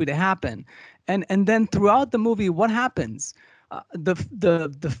the movie to happen. And then throughout the movie, what happens?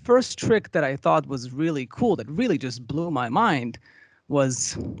 The first trick that I thought was really cool, that really just blew my mind,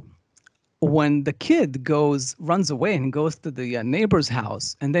 was when the kid runs away and goes to the neighbor's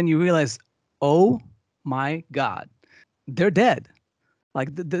house, and then you realize, oh my God, they're dead. Like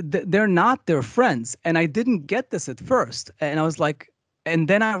they're not their friends. And I didn't get this at first. And I was like, and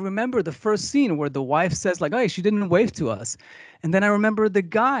then I remember the first scene where the wife says like, hey, she didn't wave to us. And then I remember the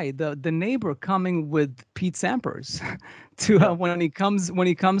guy, the neighbor, coming with Pete Sampras to when he comes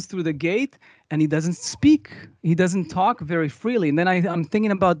through the gate, and he doesn't speak. He doesn't talk very freely. And then I'm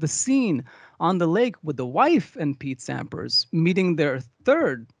thinking about the scene on the lake with the wife and Pete Sampras meeting the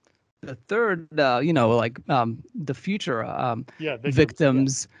third, the future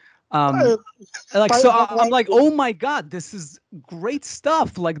victims. I'm like, oh my God, this is great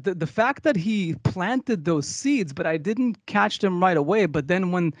stuff. Like the fact that he planted those seeds, but I didn't catch them right away. But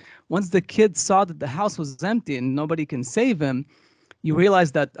then once the kid saw that the house was empty and nobody can save him, you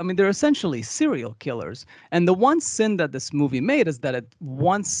realize that, I mean, they're essentially serial killers. And the one sin that this movie made is that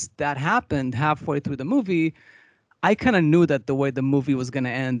once that happened halfway through the movie, I kind of knew that the way the movie was going to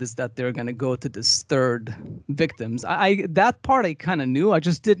end is that they're going to go to this third victims. That part I kind of knew. I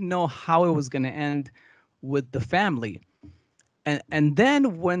just didn't know how it was going to end with the family. And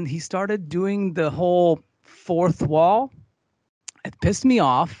then when he started doing the whole fourth wall, it pissed me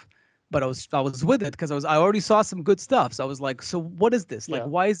off, but I was with it because I already saw some good stuff. So I was like, so what is this? Like,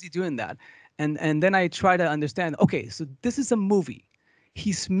 why is he doing that? And then I try to understand, okay, so this is a movie.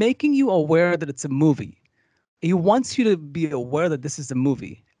 He's making you aware that it's a movie. He wants you to be aware that this is a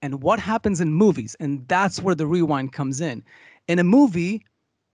movie. and what happens in movies. And that's where the rewind comes in. In a movie,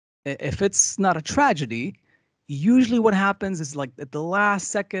 if it's not a tragedy, usually what happens is like at the last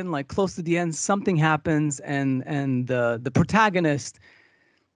second, like close to the end, something happens, and the protagonist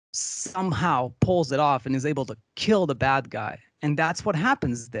somehow pulls it off and is able to kill the bad guy. And that's what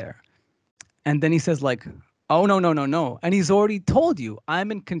happens there. And then he says like, oh, no, no, no, no. And he's already told you,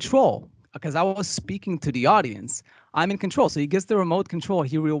 I'm in control, because I was speaking to the audience. I'm in control. So he gets the remote control,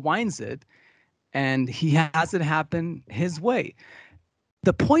 he rewinds it, and he has it happen his way.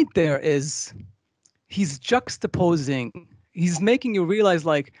 The point there is he's juxtaposing, he's making you realize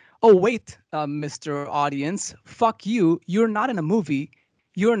like, oh, wait, Mr. Audience, fuck you. You're not in a movie.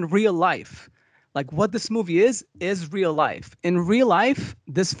 You're in real life. Like what this movie is real life. In real life,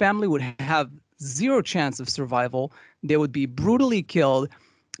 this family would have zero chance of survival. They would be brutally killed.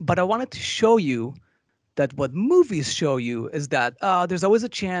 But I wanted to show you that what movies show you is that there's always a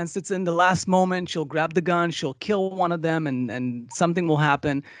chance. It's in the last moment. She'll grab the gun. She'll kill one of them, and something will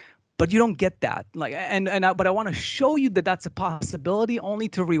happen. But you don't get that. Like, but I want to show you that that's a possibility, only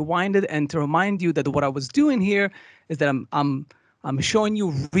to rewind it and to remind you that what I was doing here is that I'm showing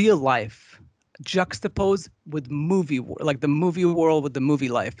you real life juxtaposed with like the movie world with the movie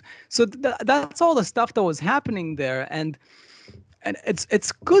life. So that's all the stuff that was happening there, and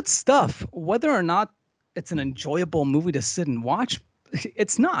it's good stuff. Whether or not it's an enjoyable movie to sit and watch,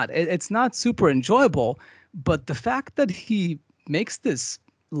 it's not. It's not super enjoyable. But the fact that he makes this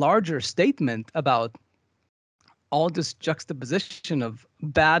larger statement about all this juxtaposition of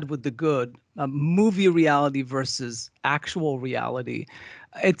bad with the good, movie reality versus actual reality,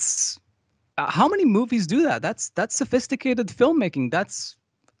 it's how many movies do that? That's sophisticated filmmaking. That's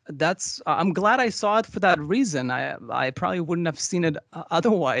I'm glad I saw it for that reason. I probably wouldn't have seen it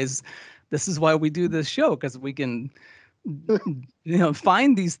otherwise. This is why we do this show, because we can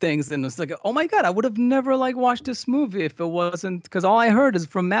find these things, and it's like, oh my god, I would have never like watched this movie if it wasn't, because all I heard is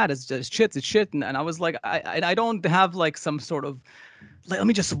from Matt, it's just shit, it's shit, and I was like, I don't have like some sort of like, let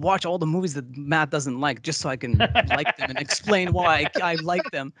me just watch all the movies that Matt doesn't like just so I can like them and explain why I like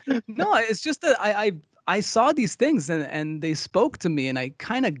them. No, it's just that I saw these things, and they spoke to me, and I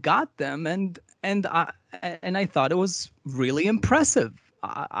kind of got them, and I thought it was really impressive.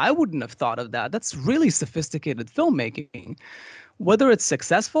 I wouldn't have thought of that. That's really sophisticated filmmaking. Whether it's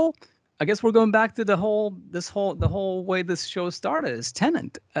successful, I guess we're going back to the whole way this show started is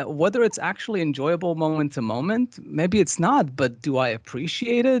Tenet. Whether it's actually enjoyable moment to moment, maybe it's not. But do I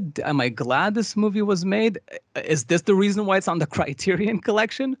appreciate it? Am I glad this movie was made? Is this the reason why it's on the Criterion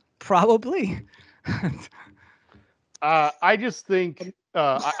Collection? Probably. I just think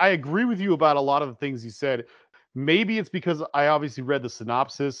I agree with you about a lot of the things you said. Maybe it's because I obviously read the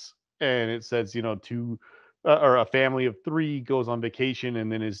synopsis, and it says, two or a family of three goes on vacation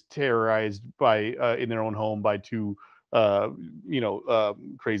and then is terrorized by in their own home by two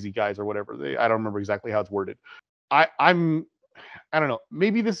crazy guys or whatever. I don't remember exactly how it's worded. I don't know.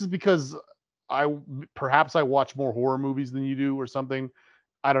 Maybe this is because perhaps I watch more horror movies than you do or something.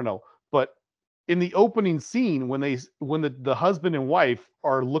 I don't know. But in the opening scene, when the husband and wife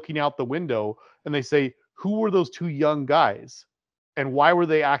are looking out the window and they say, who were those two young guys and why were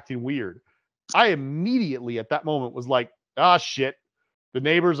they acting weird? I immediately at that moment was like, shit, the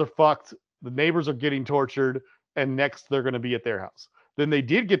neighbors are fucked. The neighbors are getting tortured, and next they're going to be at their house. Then they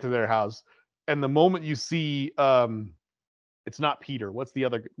did get to their house, and the moment you see, it's not Peter. What's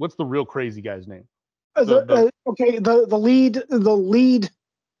the real crazy guy's name? Okay, the lead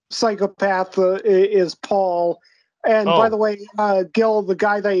psychopath is Paul. And by the way, Gil, the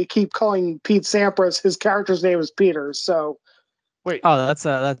guy that you keep calling Pete Sampras, his character's name is Peter. So, wait. Oh, that's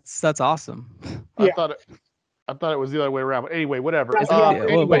awesome. I thought it was the other way around. But anyway, whatever.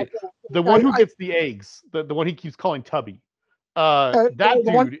 Wait. The one who gets the eggs, the one he keeps calling Tubby.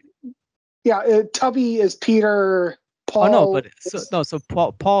 That dude. Tubby is Peter. Paul. Oh no, but so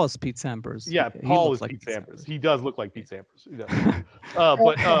Paul is Pete Sampras. Yeah, Paul is Pete Sampras. He does look like Pete Sampras. He does.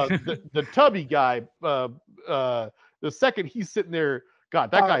 But the Tubby guy, the second he's sitting there,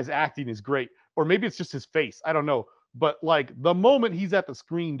 God, that guy's acting is great. Or maybe it's just his face. I don't know. But like the moment he's at the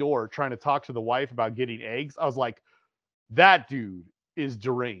screen door trying to talk to the wife about getting eggs, I was like, that dude is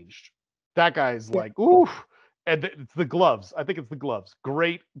deranged. That guy's like, oof. And it's the gloves. I think it's the gloves.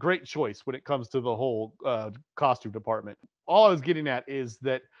 Great choice when it comes to the whole costume department. All I was getting at is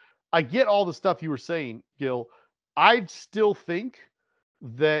that I get all the stuff you were saying, Gil. I still think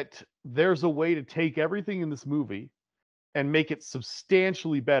that there's a way to take everything in this movie and make it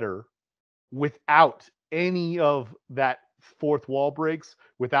substantially better without any of that fourth wall breaks,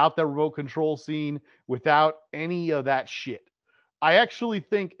 without the remote control scene, without any of that shit. I actually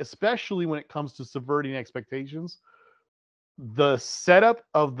think, especially when it comes to subverting expectations, the setup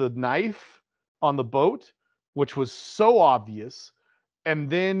of the knife on the boat, which was so obvious, and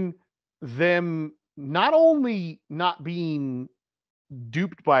then them not only not being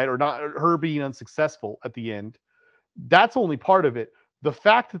duped by it or not her being unsuccessful at the end, that's only part of it. The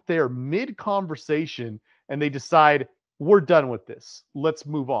fact that they're mid conversation and they decide we're done with this, let's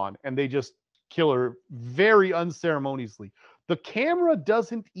move on, and they just kill her very unceremoniously. The camera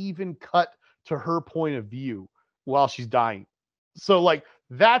doesn't even cut to her point of view while she's dying. So like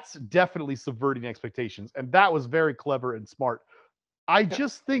that's definitely subverting expectations, and that was very clever and smart. I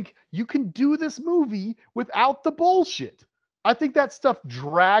just think you can do this movie without the bullshit. I think that stuff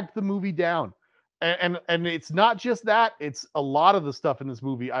dragged the movie down. And it's not just that, it's a lot of the stuff in this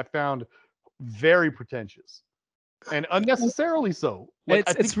movie I found very pretentious and unnecessarily so. Like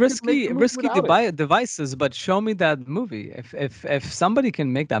I think It's you could make risky the movie without it. devices, but show me that movie. If somebody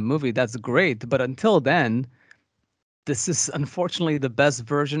can make that movie, that's great. But until then, this is unfortunately the best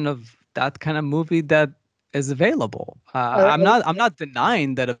version of that kind of movie that is available. I'm not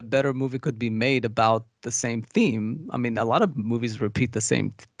denying that a better movie could be made about the same theme. I mean, a lot of movies repeat the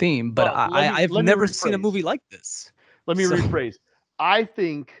same theme, but Well, I've let me never seen a rephrase. movie like this. Let me So- rephrase. I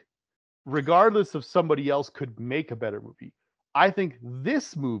think regardless of somebody else could make a better movie, I think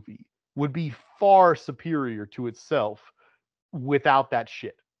this movie would be far superior to itself without that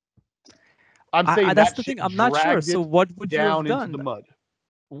shit. I'm saying that's that the shit thing. I'm not sure. dragged So it what would you have down into the done? mud.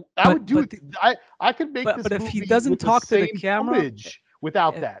 I would do But it. I could make this but if he movie doesn't with the talk to the same camera, footage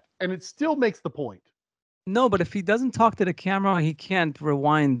without eh, that, and it still makes the point. no, but if he doesn't talk to the camera, he can't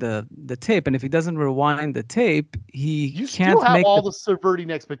rewind the tape, and if he doesn't rewind the tape, he You still can't have make all the. the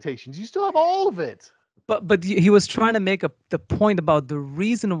subverting expectations. You still have all of it. But he was trying to make the point about the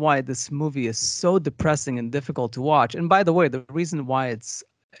reason why this movie is so depressing and difficult to watch. And by the way, the reason why it's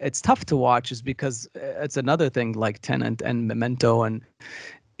tough to watch is because it's another thing like Tenet and Memento, and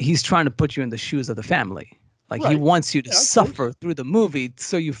he's trying to put you in the shoes of the family. Like he Right. wants you to Yeah, of course. suffer through the movie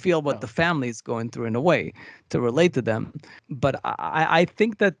so you feel what Yeah. the family is going through in a way to relate to them. But I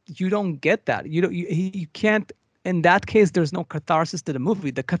think that you don't get that. You don't you can't in that case there's no catharsis to the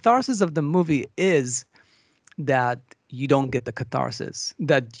movie. The catharsis of the movie is that you don't get the catharsis,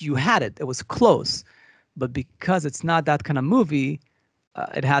 that you had it. It was close. But because it's not that kind of movie,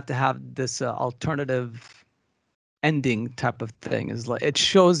 it had to have this alternative ending type of thing. Is like it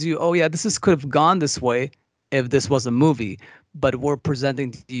shows you, oh yeah, could have gone this way if this was a movie, but we're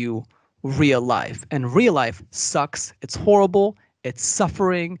presenting to you real life, and real life sucks. It's horrible. It's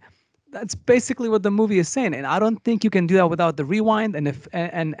suffering. That's basically what the movie is saying, and I don't think you can do that without the rewind. And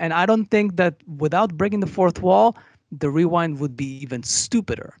I don't think that without breaking the fourth wall, the rewind would be even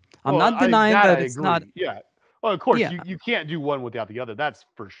stupider. I'm Well, not denying I that it's not. agree. Yeah. Well, of course, Yeah, you can't do one without the other. That's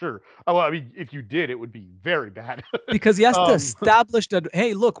for sure. Oh, well, I mean, if you did, it would be very bad. because he has to um, establish that,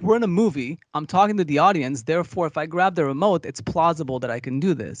 hey, look, we're in a movie. I'm talking to the audience. Therefore, if I grab the remote, it's plausible that I can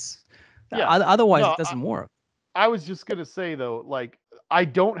do this. yeah. Otherwise, No, it doesn't work. I was just gonna say though, like I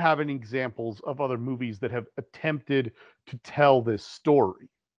don't have any examples of other movies that have attempted to tell this story.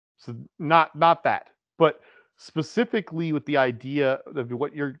 So not that, but specifically with the idea of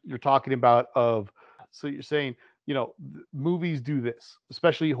what you're talking about of so you're saying, movies do this,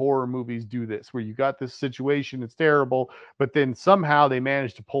 especially horror movies do this, where you got this situation, it's terrible, but then somehow they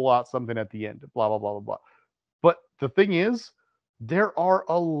manage to pull out something at the end, blah blah blah blah blah. But the thing is, there are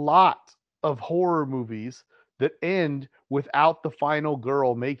a lot of horror movies that end without the final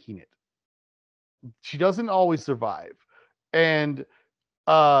girl making it. She doesn't always survive. And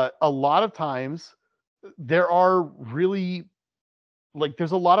a lot of times there are really like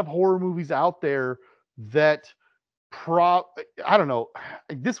there's a lot of horror movies out there that I don't know.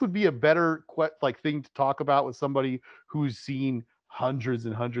 This would be a better like thing to talk about with somebody who's seen hundreds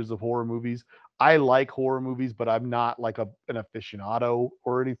and hundreds of horror movies. I like horror movies, but I'm not like an aficionado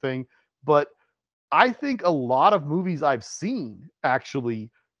or anything. But I think a lot of movies I've seen actually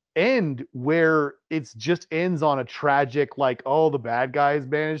end where it's just ends on a tragic, like, oh, the bad guys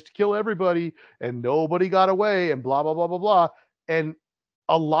managed to kill everybody and nobody got away and blah, blah, blah, blah, blah. And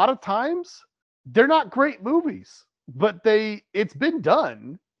a lot of times they're not great movies, but it's been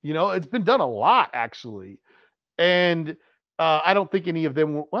done, it's been done a lot actually. And I don't think any of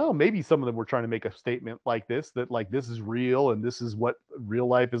them well, maybe some of them were trying to make a statement like this, that like this is real and this is what real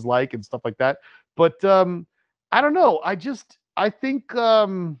life is like and stuff like that. But I don't know. I think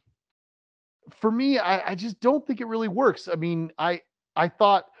for me, I just don't think it really works. I mean, I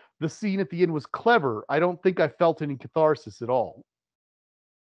thought the scene at the end was clever. I don't think I felt any catharsis at all.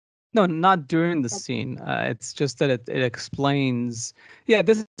 No, not during the scene. It's just that it explains. Yeah,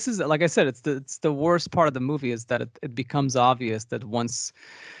 this is like I said. It's the worst part of the movie is that it becomes obvious that once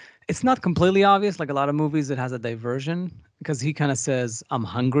it's not completely obvious. Like a lot of movies, it has a diversion because he kind of says, "I'm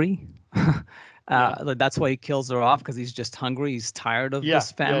hungry." Like that's why he kills her off because he's just hungry. He's tired of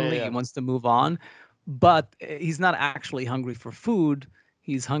this family. He wants to move on, but he's not actually hungry for food.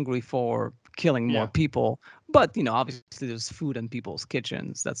 He's hungry for killing more people. But obviously, there's food in people's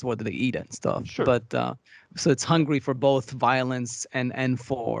kitchens. That's what they eat and stuff. Sure. But so it's hungry for both violence and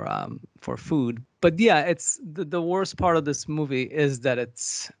for food. But yeah, it's the worst part of this movie is that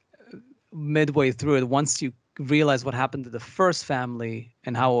it's midway through it, once you realize what happened to the first family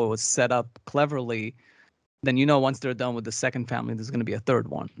and how it was set up cleverly, then once they're done with the second family, there's going to be a third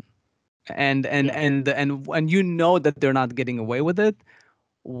one, and that they're not getting away with it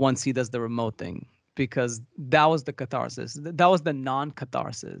once he does the remote thing, because that was the catharsis. That was the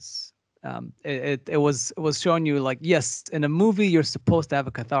non-catharsis. It was showing you like, yes, in a movie you're supposed to have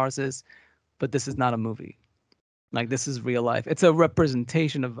a catharsis, but this is not a movie. Like, this is real life. It's a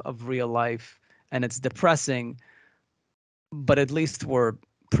representation of real life, and it's depressing, but at least we're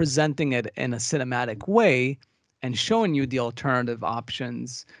presenting it in a cinematic way and showing you the alternative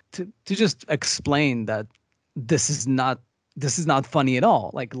options to just explain that this is not funny at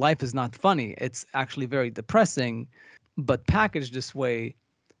all. Like, life is not funny. It's actually very depressing, but packaged this way,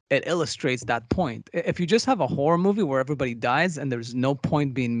 it illustrates that point. If you just have a horror movie where everybody dies and there's no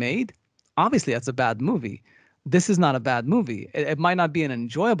point being made, obviously that's a bad movie. This is not a bad movie. It might not be an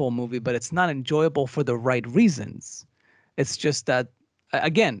enjoyable movie, but it's not enjoyable for the right reasons. It's just that,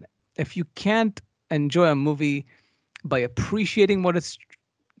 again, if you can't enjoy a movie by appreciating what it's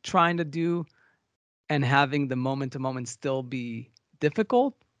trying to do and having the moment to moment still be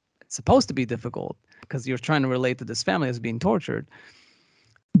difficult, it's supposed to be difficult because you're trying to relate to this family as being tortured,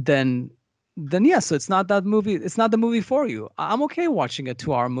 then yeah, so it's not that movie. It's not the movie for you. I'm okay watching a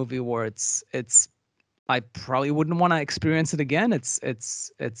 2-hour movie where it's I probably wouldn't want to experience it again. It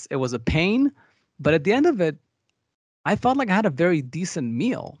was a pain, but at the end of it, I felt like I had a very decent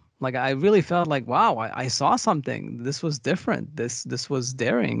meal. Like, I really felt like, wow, I saw something. This was different. This was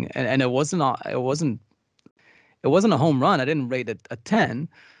daring, and it wasn't a home run. I didn't rate it a 10,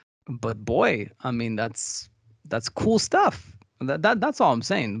 but boy, I mean, that's cool stuff. That's all I'm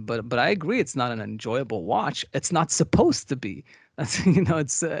saying. But I agree, it's not an enjoyable watch. It's not supposed to be. That's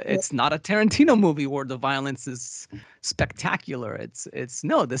it's not a Tarantino movie where the violence is spectacular. It's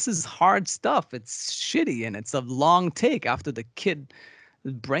no, this is hard stuff. It's shitty, and it's a long take after the kid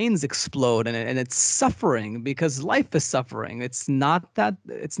brains explode, and it's suffering because life is suffering. It's not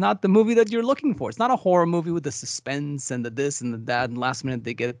the movie that you're looking for. It's not a horror movie with the suspense and the this and the that, and last minute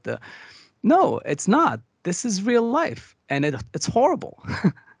they get the. No, it's not. This is real life, and it's horrible.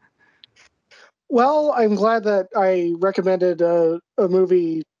 Well, I'm glad that I recommended a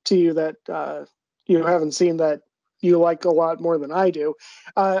movie to you that you haven't seen that you like a lot more than I do.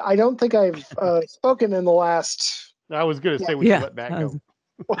 I don't think I've spoken in the last. I was going to say we should let Matt go.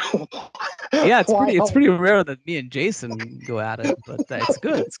 Yeah, it's pretty rare that me and Jason go at it, but it's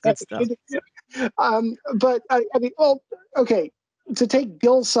good. It's good stuff. But I mean, well, okay. To take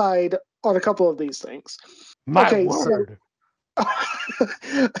Gil's side on a couple of these things. My word. So,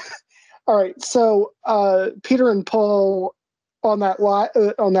 all right, so Peter and Paul on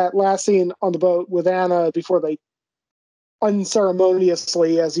that last scene on the boat with Anna before they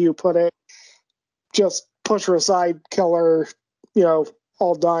unceremoniously, as you put it, just push her aside, kill her,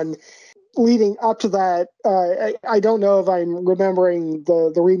 all done. Leading up to that, I don't know if I'm remembering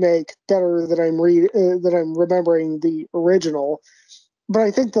the remake better than I'm remembering the original, but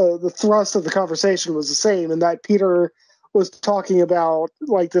I think the thrust of the conversation was the same, in that Peter was talking about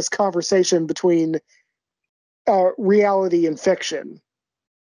like this conversation between reality and fiction.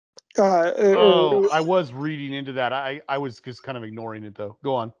 I was reading into that. I was just kind of ignoring it though.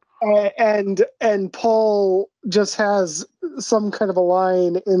 Go on. And Paul just has some kind of a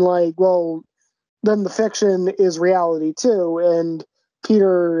line in like, well, then the fiction is reality too. And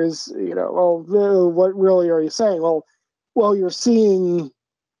Peter is, what really are you saying? Well, you're seeing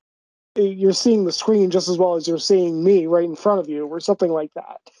the screen just as well as you're seeing me right in front of you, or something like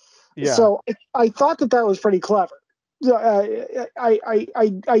that. Yeah. So I thought that was pretty clever.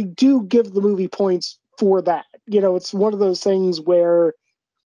 I do give the movie points for that. It's one of those things where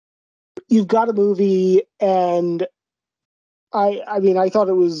you've got a movie, and I mean, I thought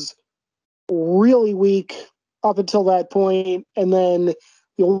it was really weak up until that point, and then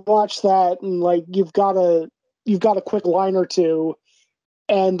you'll watch that and like you've got a quick line or two,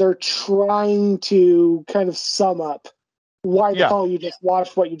 and they're trying to kind of sum up why the hell you just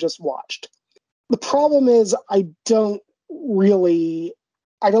watched what you just watched. The problem is I don't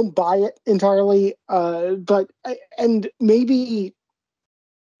buy it entirely, and maybe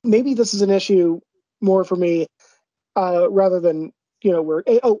this is an issue more for me rather than where.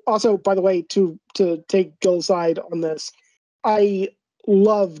 Oh, also, by the way, to take Gil's side on this, I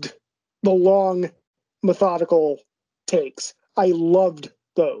loved the long, methodical takes. I loved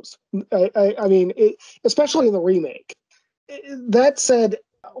those. I mean, especially in the remake. That said,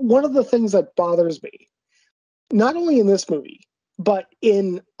 one of the things that bothers me, not only in this movie, but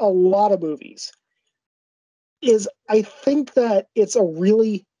in a lot of movies, is I think that it's a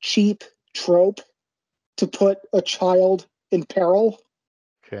really cheap trope to put a child in peril.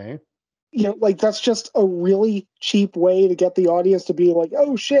 Okay. Like that's just a really cheap way to get the audience to be like,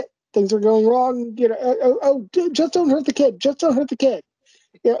 oh shit, things are going wrong. Just don't hurt the kid. Just don't hurt the kid.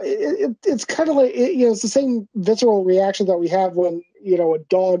 It's kind of like, it's the same visceral reaction that we have when, a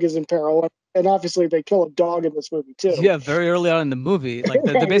dog is in peril. And obviously they kill a dog in this movie too. Yeah, very early on in the movie. Like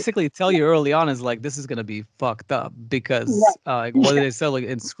they basically tell you early on is like, this is going to be fucked up because what do they say? Like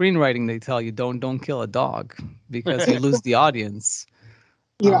in screenwriting, they tell you don't kill a dog because you lose the audience.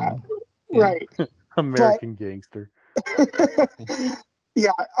 Right. American gangster.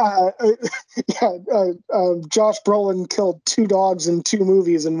 Josh Brolin killed 2 dogs in 2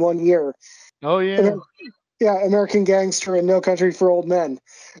 movies in 1 year. Oh yeah. American Gangster and No Country for Old Men.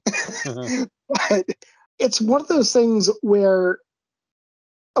 But it's one of those things where,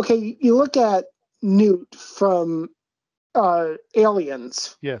 okay, you look at Newt from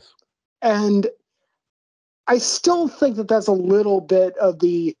Aliens. Yes. And I still think that that's a little bit of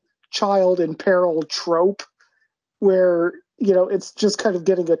the child in peril trope where, it's just kind of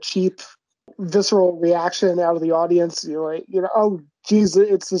getting a cheap, visceral reaction out of the audience. You're like, oh, geez,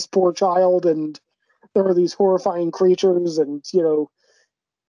 it's this poor child and there are these horrifying creatures and,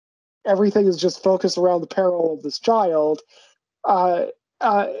 everything is just focused around the peril of this child. But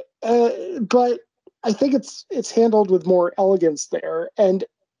I think it's handled with more elegance there. And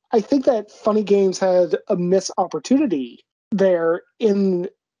I think that Funny Games had a missed opportunity there in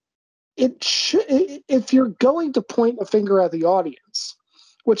if you're going to point a finger at the audience,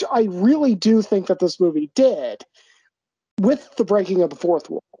 which I really do think that this movie did with the breaking of the fourth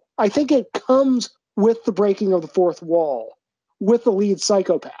wall. I think it comes with the breaking of the fourth wall, with the lead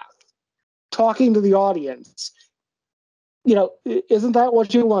psychopath talking to the audience. Isn't that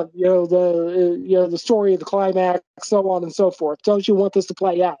what you want? The story, the climax, so on and so forth. Don't you want this to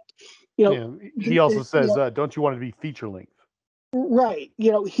play out? He also says, don't you want it to be feature length? Right.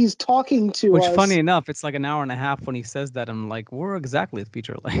 He's talking to Which, us. funny enough, it's like an hour and a half when he says that. I'm like, we're exactly at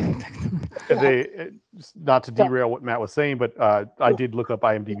feature length. Not to derail what Matt was saying, but I did look up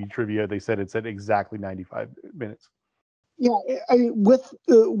IMDb trivia. They said it's at exactly 95 minutes. Yeah, with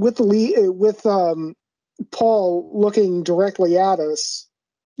the lead, with Paul looking directly at us,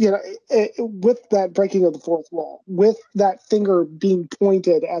 with that breaking of the fourth wall, with that finger being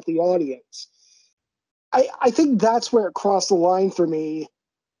pointed at the audience. I think that's where it crossed the line for me,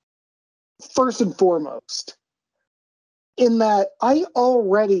 first and foremost, in that I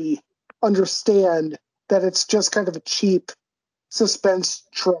already understand that it's just kind of a cheap suspense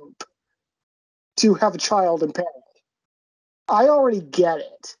trope to have a child in peril. I already get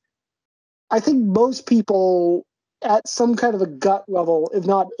it. I think most people at some kind of a gut level, if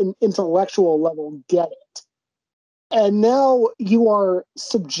not an intellectual level, get it. And now you are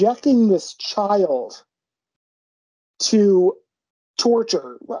subjecting this child to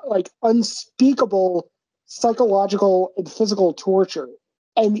torture, like unspeakable psychological and physical torture.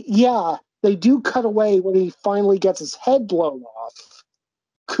 And yeah, they do cut away when he finally gets his head blown off.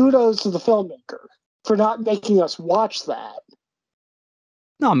 Kudos to the filmmaker for not making us watch that.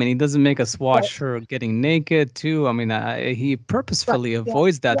 No, I mean, he doesn't make us watch her getting naked, too. I mean, he purposefully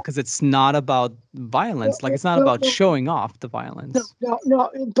avoids that because it's not about violence. Like, it's not about showing off the violence.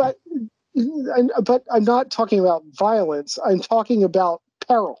 No, but I'm not talking about violence. I'm talking about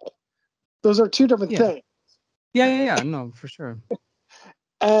peril. Those are two different things. Yeah, no, for sure.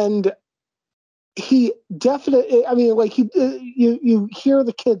 And he definitely, I mean, like, you hear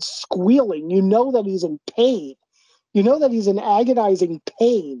the kid squealing. You know that he's in pain. You know that he's in agonizing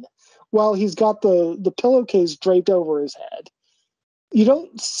pain while he's got the pillowcase draped over his head. You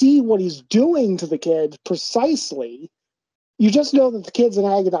don't see what he's doing to the kid precisely. You just know that the kid's in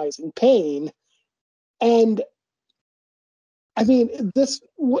agonizing pain. And, I mean,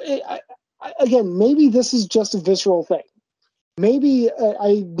 again, maybe this is just a visceral thing. Maybe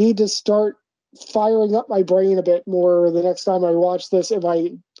I need to start firing up my brain a bit more the next time I watch this, if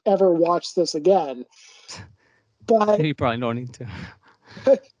I ever watch this again. But You probably don't need to.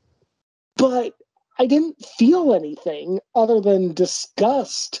 but I didn't feel anything other than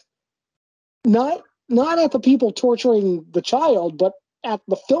disgust. Not at the people torturing the child, but at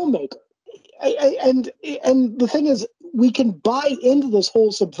the filmmaker. And the thing is, we can buy into this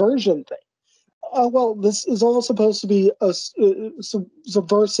whole subversion thing. Well, this is all supposed to be a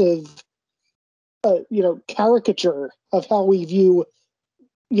subversive, caricature of how we view,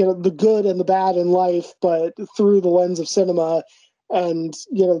 the good and the bad in life, but through the lens of cinema. And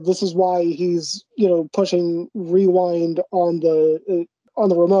this is why he's pushing rewind on the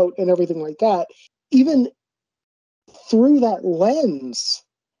remote and everything like that. Even through that lens,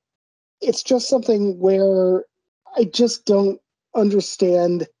 it's just something where I just don't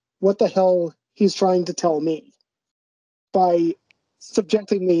understand what the hell he's trying to tell me by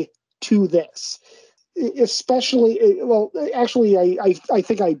subjecting me to this. Especially, well, actually, I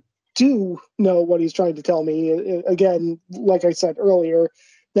think I do know what he's trying to tell me. Again, like I said earlier,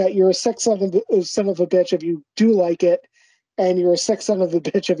 that you're a sick son of a bitch if you do like it, and you're a sick son of a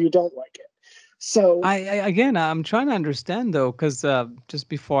bitch if you don't like it. So I'm trying to understand though, because just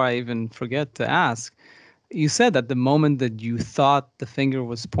before I even forget to ask, you said that the moment that you thought the finger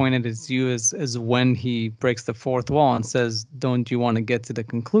was pointed at you is when he breaks the fourth wall and says, "Don't you want to get to the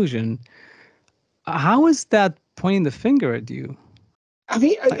conclusion?" How is that pointing the finger at you? I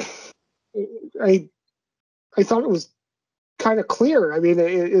mean, I thought it was kind of clear. I mean,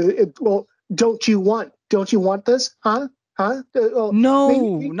 well, don't you want this? Huh? Well, No,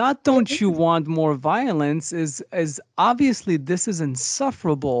 maybe, not don't you want more violence is obviously this is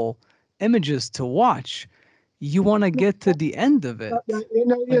insufferable images to watch. You want to get to the end of it.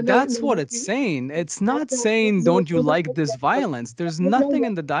 Like that's what it's saying. It's not saying don't you like this violence. There's nothing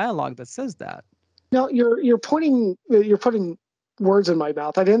in the dialogue that says that. No, you're putting words in my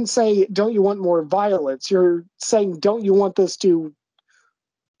mouth. I didn't say don't you want more violence. You're saying don't you want this to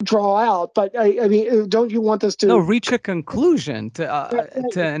draw out? But I mean, don't you want this to reach a conclusion to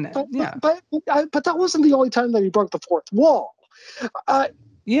But that wasn't the only time that he broke the fourth wall. But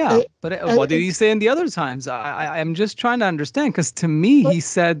what did he say in the other times? I'm just trying to understand, because to me he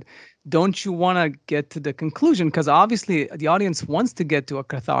said, don't you want to get to the conclusion? Because obviously the audience wants to get to a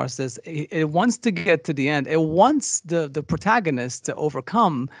catharsis. It wants to get to the end. It wants the protagonist to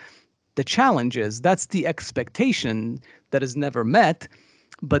overcome the challenges. That's the expectation that is never met.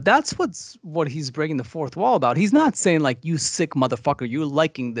 But that's what he's breaking the fourth wall about. He's not saying like, you sick motherfucker, you're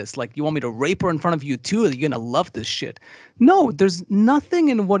liking this. Like, you want me to rape her in front of you too? You're going to love this shit. No, there's nothing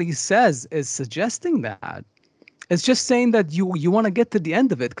in what he says is suggesting that. It's just saying that you want to get to the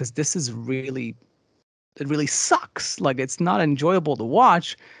end of it because this is it really sucks. Like, it's not enjoyable to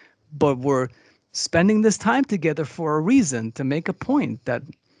watch, but we're spending this time together for a reason, to make a point that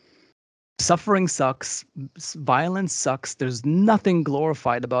suffering sucks, violence sucks. There's nothing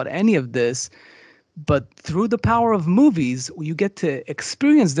glorified about any of this. But through the power of movies, you get to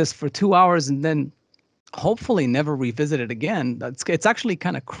experience this for 2 hours and then hopefully never revisit it again. It's actually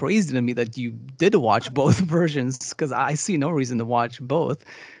kind of crazy to me that you did watch both versions, because I see no reason to watch both,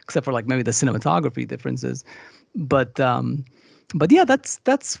 except for like maybe the cinematography differences. But yeah,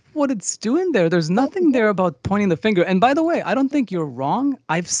 that's what it's doing there. There's nothing there about pointing the finger. And by the way, I don't think you're wrong.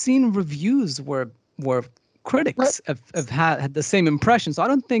 I've seen reviews where critics have had the same impression. So I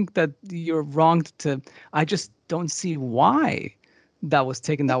don't think that you're wrong to. I just don't see why that was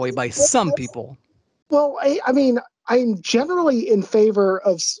taken that way by some people. Well, I mean, I'm generally in favor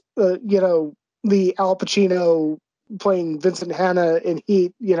of the Al Pacino playing Vincent Hanna in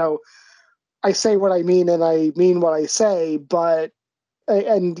Heat. I say what I mean and I mean what I say, but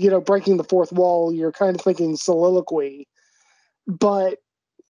breaking the fourth wall, you're kind of thinking soliloquy. But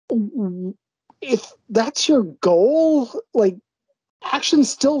if that's your goal, like, actions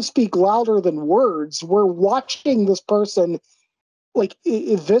still speak louder than words. We're watching this person like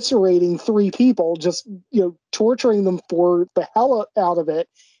eviscerating 3 people, just torturing them for the hell out of it,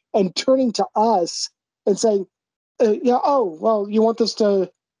 and turning to us and saying, oh well, you want this to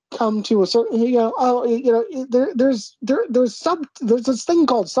come to a certain, there's this thing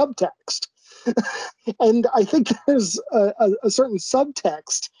called subtext. And I think there's a certain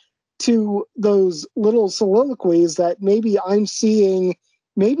subtext to those little soliloquies that maybe I'm seeing.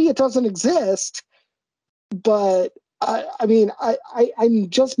 Maybe it doesn't exist, but I'm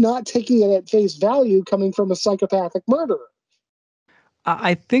just not taking it at face value coming from a psychopathic murderer.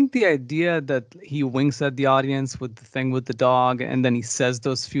 I think the idea that he winks at the audience with the thing with the dog and then he says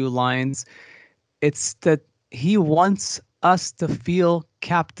those few lines, it's that he wants us to feel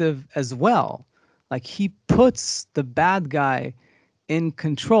captive as well. Like, he puts the bad guy in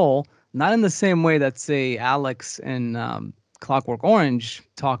control Not in the same way that, say, Alex in Clockwork Orange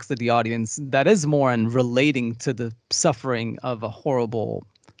talks to the audience. That is more in relating to the suffering of a horrible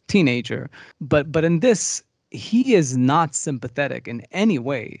teenager. But in this, he is not sympathetic in any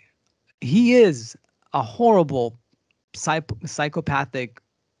way. He is a horrible psychopathic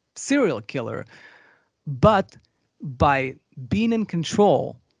serial killer, but by being in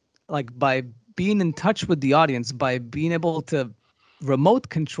control, like by being in touch with the audience, by being able to remote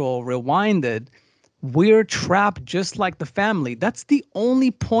control, rewind it, we're trapped just like the family. That's the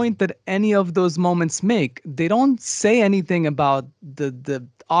only point that any of those moments make. They don't say anything about the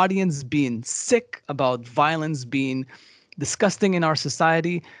audience being sick, about violence being disgusting in our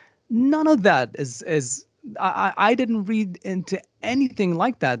society. None of that is I didn't read into anything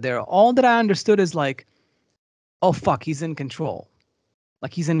like that there. All that I understood is like, oh fuck, he's in control.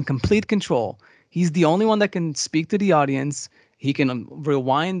 Like he's in complete control. He's the only one that can speak to the audience. He can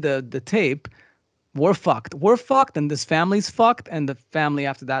rewind the tape. We're fucked. We're fucked, and this family's fucked, and the family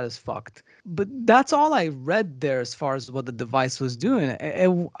after that is fucked. But that's all I read there as far as what the device was doing.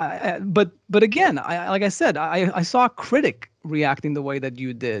 But again, like I said, I saw a critic reacting the way that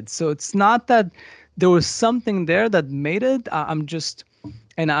you did. So it's not that there was something there that made it. I'm just,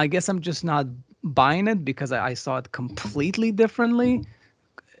 and I guess I'm just not buying it because I saw it completely differently.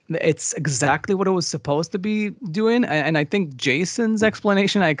 It's exactly what it was supposed to be doing, and I think Jason's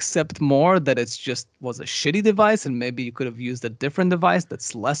explanation I accept more, that it's just was a shitty device and maybe you could have used a different device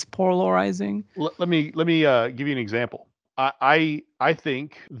that's less polarizing. Let me give you an example. I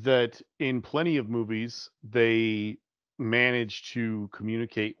think that in plenty of movies they manage to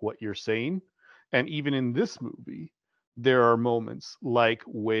communicate what you're saying, and even in this movie there are moments like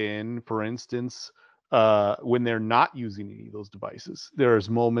when, for instance, when they're not using any of those devices. There's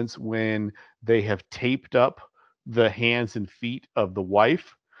moments when they have taped up the hands and feet of the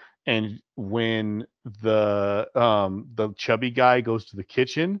wife, and when the chubby guy goes to the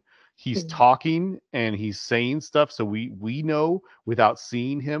kitchen, he's talking and he's saying stuff, so we know without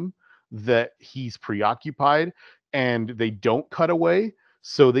seeing him that he's preoccupied, and they don't cut away,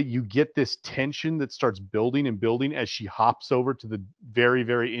 so that you get this tension that starts building and building as she hops over to the very,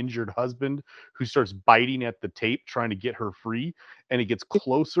 very injured husband who starts biting at the tape trying to get her free, and it gets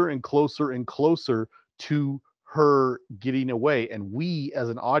closer and closer and closer to her getting away, and we as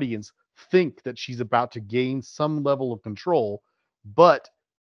an audience think that she's about to gain some level of control, but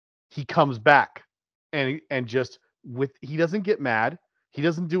he comes back and just with he doesn't get mad, he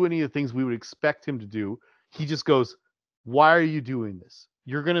doesn't do any of the things we would expect him to do. He just goes, why are you doing this?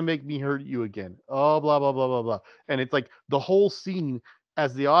 You're gonna make me hurt you again. Oh, blah blah blah blah blah. And it's like the whole scene,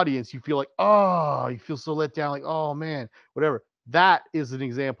 as the audience, you feel like, oh, you feel so let down, like, oh man, whatever. That is an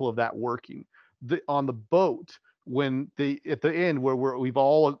example of that working. On the boat, when they at the end where we've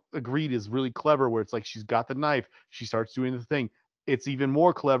all agreed is really clever, where it's like she's got the knife, she starts doing the thing. It's even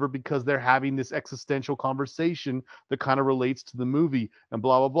more clever because they're having this existential conversation that kind of relates to the movie and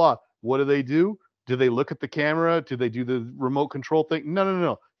blah blah blah. What do? Do they look at the camera? Do they do the remote control thing?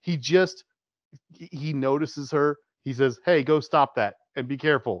 No. He notices her. He says, "Hey, go stop that and be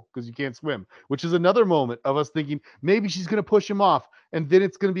careful because you can't swim." Which is another moment of us thinking maybe she's going to push him off, and then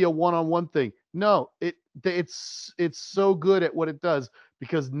it's going to be a one-on-one thing. No, it's so good at what it does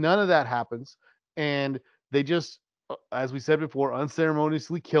because none of that happens, and they just, as we said before,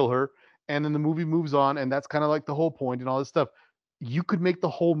 unceremoniously kill her, and then the movie moves on, and that's kind of like the whole point and all this stuff. You could make the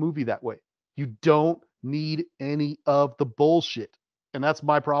whole movie that way. You don't need any of the bullshit. And that's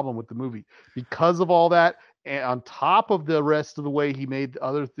my problem with the movie. Because of all that, and on top of the rest of the way he made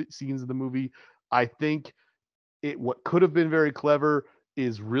other scenes of the movie, I think what could have been very clever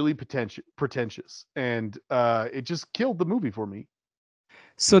is really pretentious. And it just killed the movie for me.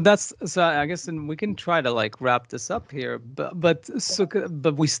 So I guess, and we can try to like wrap this up here, but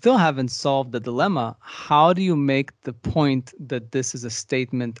we still haven't solved the dilemma. How do you make the point that this is a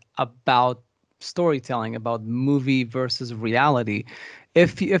statement about storytelling, about movie versus reality?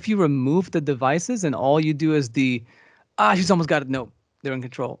 If you remove the devices and all you do is she's almost got it. No, they're in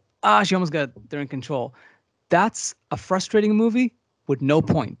control. She almost got it. They're in control. That's a frustrating movie with no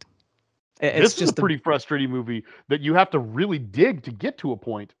point. This is a pretty frustrating movie that you have to really dig to get to a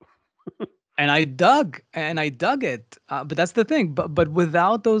point. and I dug it. But that's the thing. But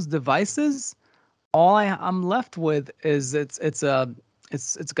without those devices, all I'm left with is it's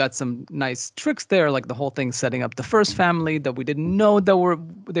got some nice tricks there, like the whole thing setting up the first family that we didn't know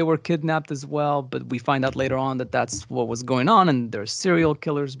that they were kidnapped as well, but we find out later on that that's what was going on, and they're serial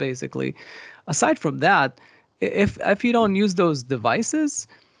killers basically. Aside from that, if you don't use those devices,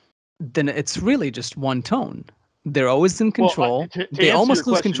 then it's really just one tone. They're always in control. To They answer almost your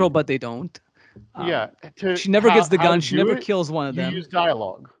lose question, control, but they don't. She never gets the gun. She never kills one of you them. use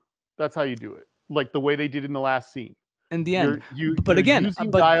dialogue. That's how you do it, like the way they did in the last scene. In the end, but you're again,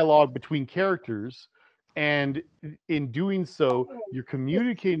 using dialogue between characters, and in doing so, you're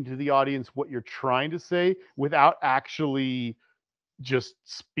communicating to the audience what you're trying to say without actually just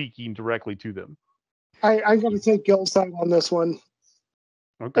speaking directly to them. I'm going to take Gil's side on this one.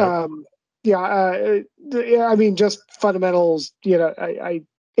 Okay. Yeah, I mean, just fundamentals. You know, I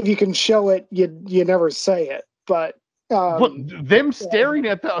if you can show it, you never say it. But them staring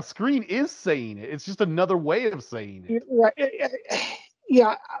at the screen is saying it. It's just another way of saying it. Right.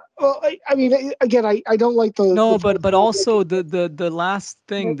 Yeah. Well, I mean, again, I don't like the no, the but also the last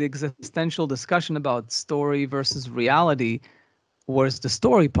thing, the existential discussion about story versus reality. Where's the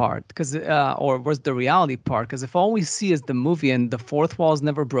story part? Because or where's the reality part? Because if all we see is the movie and the fourth wall is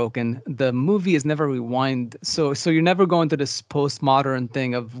never broken, the movie is never rewind. So you're never going to this postmodern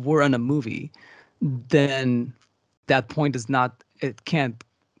thing of we're in a movie. Then that point is not. It can't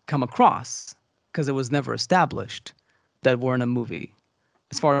come across because it was never established that we're in a movie.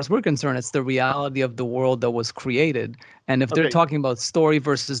 As far as we're concerned, it's the reality of the world that was created. And if they're talking about story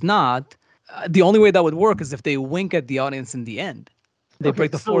versus not, the only way that would work is if they wink at the audience in the end. They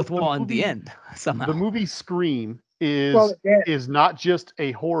break the fourth wall in the end somehow. The movie Scream is not just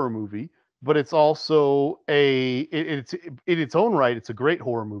a horror movie, but it's also it's in its own right. It's a great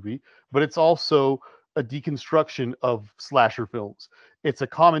horror movie, but it's also a deconstruction of slasher films. It's a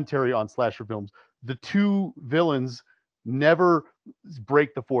commentary on slasher films. The two villains never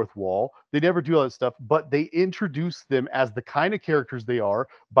break the fourth wall. They never do all that stuff, but they introduce them as the kind of characters they are.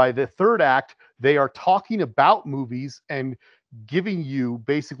 By the third act, they are talking about movies and giving you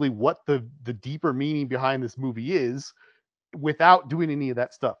basically what the deeper meaning behind this movie is without doing any of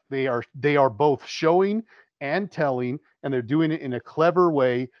that stuff. They are both showing and telling, and they're doing it in a clever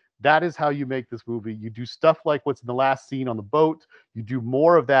way. That is how you make this movie. You do stuff like what's in the last scene on the boat. You do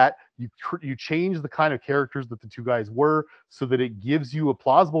more of that. You change the kind of characters that the two guys were so that it gives you a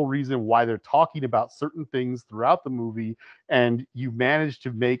plausible reason why they're talking about certain things throughout the movie, and you manage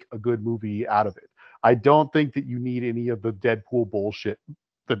to make a good movie out of it. I don't think that you need any of the Deadpool bullshit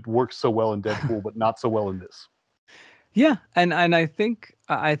that works so well in Deadpool, but not so well in this. Yeah, and I think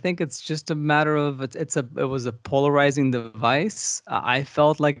it's just a matter of it was a polarizing device. I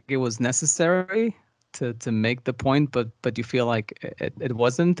felt like it was necessary to make the point, but you feel like it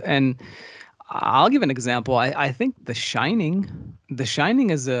wasn't. And I'll give an example. I think The Shining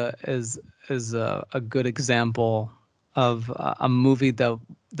is a good example of a movie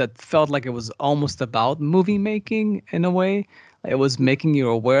that felt like it was almost about movie making in a way. It was making you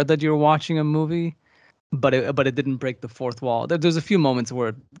aware that you're watching a movie, but it didn't break the fourth wall. There's a few moments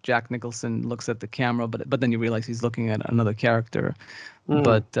where Jack Nicholson looks at the camera, but then you realize he's looking at another character.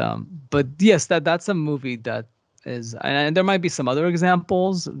 But yes, that's a movie that is, and there might be some other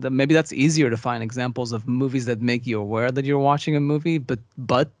examples that maybe that's easier to find examples of movies that make you aware that you're watching a movie, but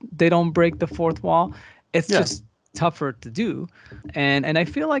they don't break the fourth wall. It's just tougher to do, and I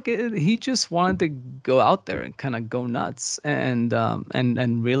feel like he just wanted to go out there and kind of go nuts and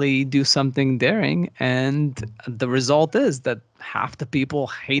really do something daring, and the result is that half the people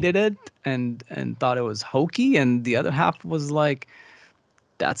hated it and thought it was hokey, and the other half was like,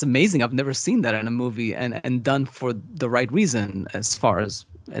 that's amazing. I've never seen that in a movie and done for the right reason, as far as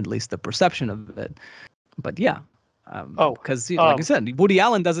at least the perception of it. But yeah, because like you said, Woody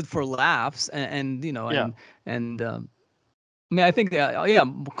Allen does it for laughs, and I mean, I think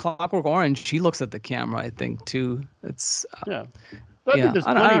Clockwork Orange, he looks at the camera, I think too. It's I think there's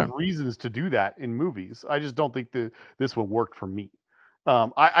plenty of reasons to do that in movies. I just don't think this one worked for me.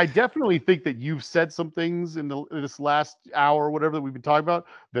 I definitely think that you've said some things in this last hour or whatever that we've been talking about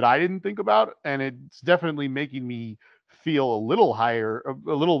that I didn't think about, and it's definitely making me feel a little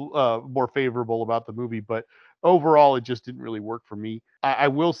more favorable about the movie. But overall, it just didn't really work for me. I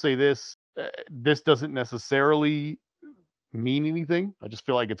will say this: this doesn't necessarily mean anything. I just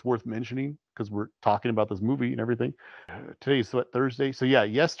feel like it's worth mentioning because we're talking about this movie and everything. Today's Thursday, so yeah,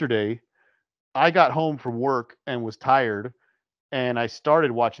 yesterday I got home from work and was tired, and I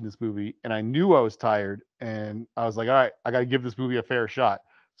started watching this movie, and I knew I was tired, and I was like, all right, I got to give this movie a fair shot.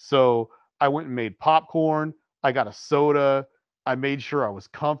 So I went and made popcorn. I got a soda. I made sure I was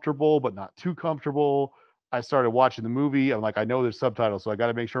comfortable, but not too comfortable. I started watching the movie. I'm like, I know there's subtitles, so I got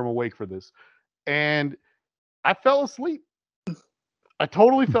to make sure I'm awake for this. And I fell asleep. I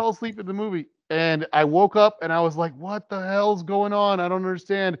totally fell asleep in the movie. And I woke up and I was like, what the hell's going on? I don't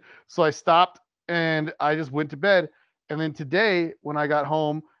understand. So I stopped and I just went to bed. And then today, when I got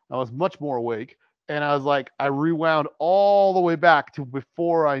home, I was much more awake. and I was like, I rewound all the way back to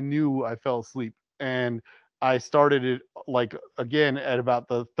before I knew I fell asleep, and I started it like again at about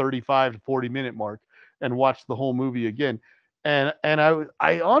the 35 to 40 minute mark, and watched the whole movie again, and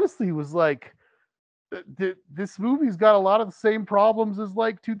I honestly was like, this movie's got a lot of the same problems as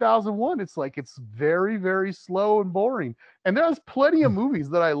like 2001. It's like it's very, very slow and boring. And there's plenty of movies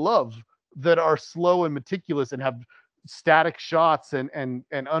that I love that are slow and meticulous and have static shots and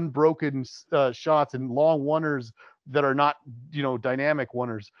unbroken shots and long oneers that are not, dynamic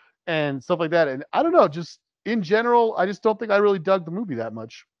oneers and stuff like that. And I don't know, just in general, I just don't think I really dug the movie that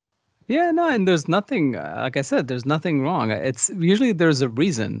much. Yeah, no, and there's nothing, like I said, there's nothing wrong. It's usually there's a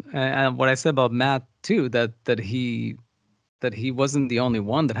reason. And what I said about Matt too, that he wasn't the only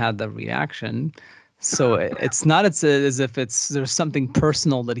one that had that reaction. So it's not as if there's something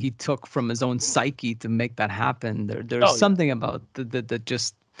personal that he took from his own psyche to make that happen. There's something about that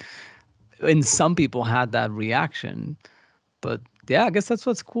just in some people had that reaction. But yeah, I guess that's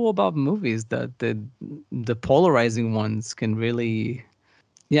what's cool about movies, that the polarizing ones can really,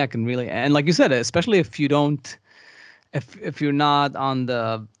 and like you said, especially if you don't, if you're not on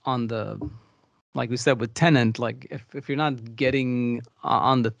the like we said with Tenant, like if you're not getting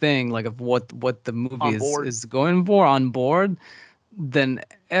on the thing, like of what the movie is going for on board, then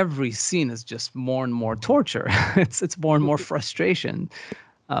every scene is just more and more torture. It's more and more frustration.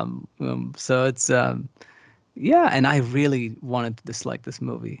 So it's yeah, and I really wanted to dislike this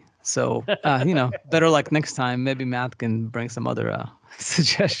movie. So better luck next time. Maybe Matt can bring some other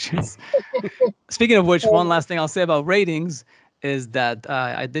suggestions. Speaking of which, one last thing I'll say about ratings is that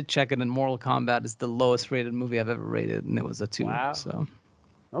I did check it, and Mortal Kombat is the lowest rated movie I've ever rated, and it was a 2. Wow. So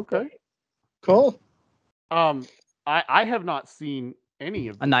okay, cool. I have not seen any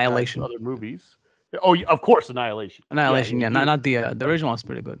of Annihilation, other movies. Oh, of course, Annihilation. Yeah, not the original one's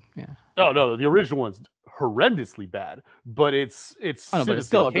pretty good. Yeah. No, the original one's horrendously bad, but it's but it's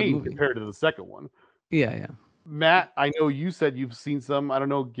still a good movie compared to the second one. Yeah. Matt, I know you said you've seen some. I don't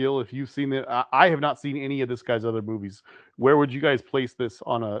know, Gil, if you've seen it. I have not seen any of this guy's other movies. Where would you guys place this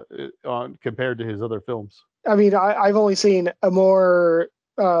on compared to his other films? I mean, I've only seen Amour,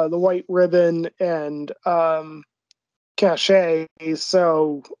 The White Ribbon, and Cachet.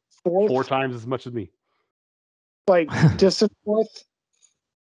 So four times as much as me. Like distant fourth.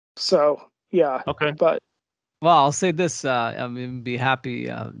 So yeah. Okay. But well, I'll say this. I mean, be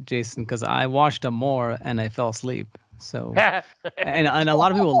happy, Jason, because I watched Amour and I fell asleep. So, and a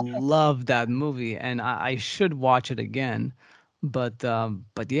lot of people love that movie, and I should watch it again. But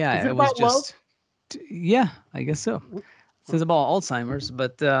yeah, it was just love? Yeah, I guess so. It's about Alzheimer's,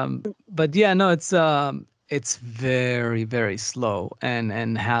 but yeah, no, it's very, very slow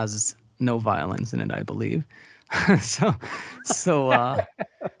and has no violence in it, I believe. so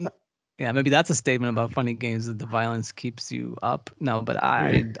yeah, maybe that's a statement about Funny Games, that the violence keeps you up. No, but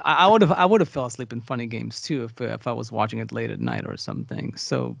I would have fell asleep in Funny Games too if I was watching it late at night or something.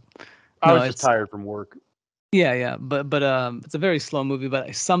 So I was just tired from work. Yeah, but it's a very slow movie.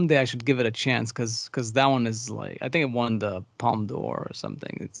 But someday I should give it a chance because that one is like, I think it won the Palme d'Or or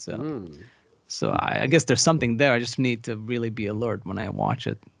something. It's so I guess there's something there. I just need to really be alert when I watch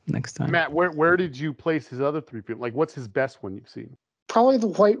it next time. Matt, where did you place his other 3 films? Like, what's his best one you've seen? Probably The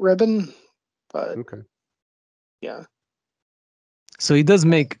White Ribbon. But okay, yeah. So he does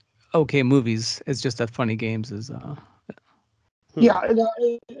make okay movies. It's just that Funny Games is. Yeah, and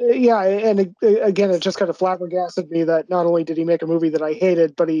again, it just kind of flabbergasted me that not only did he make a movie that I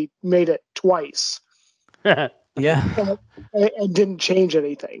hated, but he made it twice. Yeah, and didn't change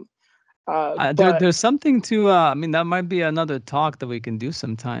anything. There's something to. I mean, that might be another talk that we can do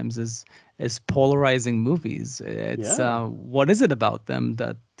sometimes. Is polarizing movies. It's what is it about them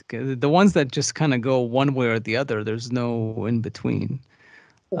that the ones that just kind of go one way or the other? There's no in between.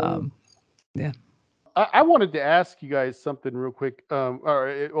 Yeah. I wanted to ask you guys something real quick. Again,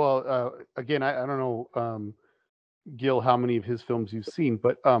 I don't know, Gil, how many of his films you've seen,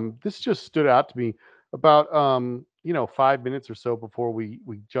 but this just stood out to me about 5 minutes or so before we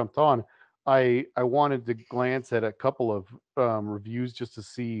jumped on. I wanted to glance at a couple of reviews just to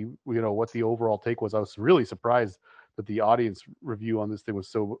see what the overall take was. I was really surprised that the audience review on this thing was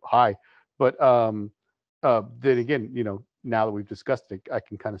so high, but then again, now that we've discussed it, I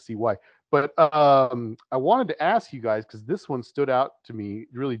can kind of see why. But I wanted to ask you guys, because this one stood out to me,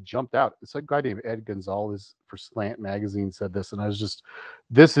 really jumped out. It's a guy named Ed Gonzalez for Slant Magazine said this, and I was just,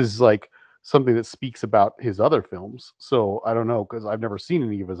 this is like something that speaks about his other films. So I don't know, because I've never seen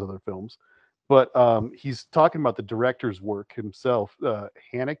any of his other films. But he's talking about the director's work himself.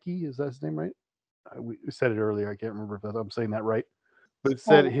 Haneke, is that his name, right? We said it earlier. I can't remember if I'm saying that right. But it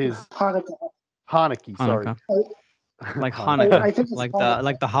said Hanukkah. Sorry, like Hanukkah. I think it's like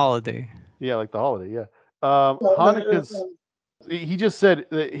Hanukkah. the holiday. Yeah, like the holiday. Yeah. Well, Hanukkah's. He just said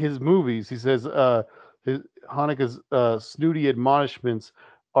that his movies. He says his Hanukkah's snooty admonishments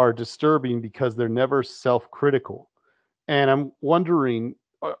are disturbing because they're never self-critical. And I'm wondering,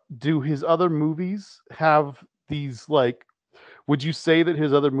 do his other movies have these like? Would you say that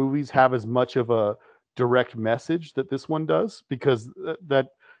his other movies have as much of a direct message that this one does? Because that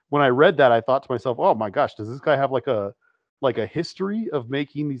when I read that, I thought to myself, "Oh my gosh, does this guy have like a history of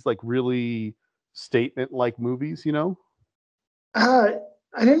making these like really statement like movies?" You know? I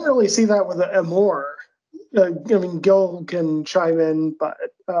didn't really see that with Amore. I mean, Gil can chime in, but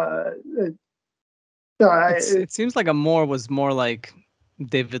It seems like Amore was more like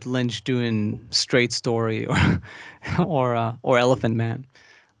David Lynch doing Straight Story or Elephant Man.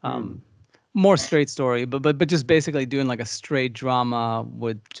 More straight story, but just basically doing like a straight drama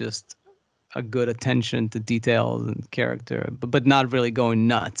with just a good attention to details and character, but not really going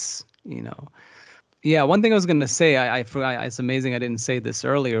nuts, you know. Yeah, one thing I was gonna say, I forgot. It's amazing I didn't say this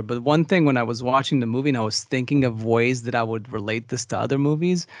earlier, but one thing when I was watching the movie and I was thinking of ways that I would relate this to other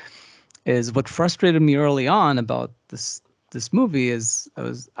movies, is what frustrated me early on about this movie is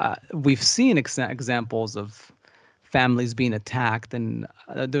we've seen examples of families being attacked, and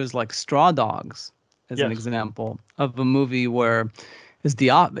there's like Straw Dogs as an Yes. example of a movie where that's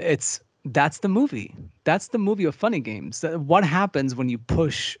the movie. That's the movie of funny games. What happens when you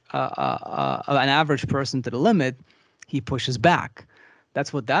push an average person to the limit? He pushes back.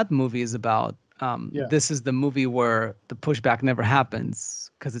 That's what that movie is about. Yeah. This is the movie where the pushback never happens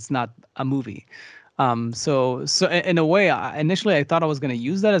because it's not a movie. So in a way, initially I thought I was going to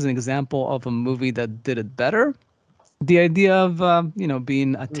use that as an example of a movie that did it better. The idea of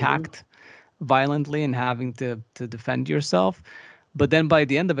being attacked violently and having to defend yourself. But then by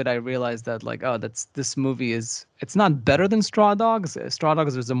the end of it, I realized that like, oh, this movie it's not better than Straw Dogs. Straw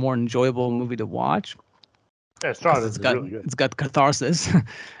Dogs is a more enjoyable movie to watch. Yeah, Straw Dogs It's is got really good. it's got catharsis,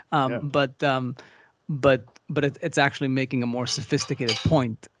 Yeah. but it's actually making a more sophisticated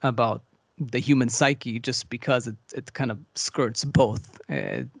point about the human psyche just because it kind of skirts both.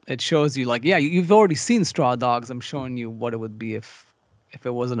 It shows you like, yeah, you've already seen Straw Dogs. I'm showing you what it would be if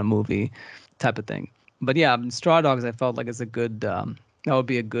it wasn't a movie, type of thing. But yeah, Straw Dogs I felt like is a good that would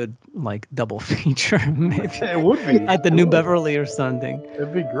be a good like double feature maybe It would be at the New Beverly or something.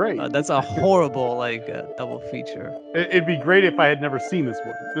 It'd be great. That's a horrible like double feature. It'd be great if I had never seen this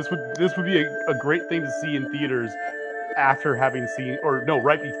one. This would be a great thing to see in theaters after having seen, or no,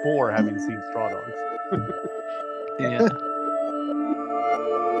 right before having seen Straw Dogs. Yeah.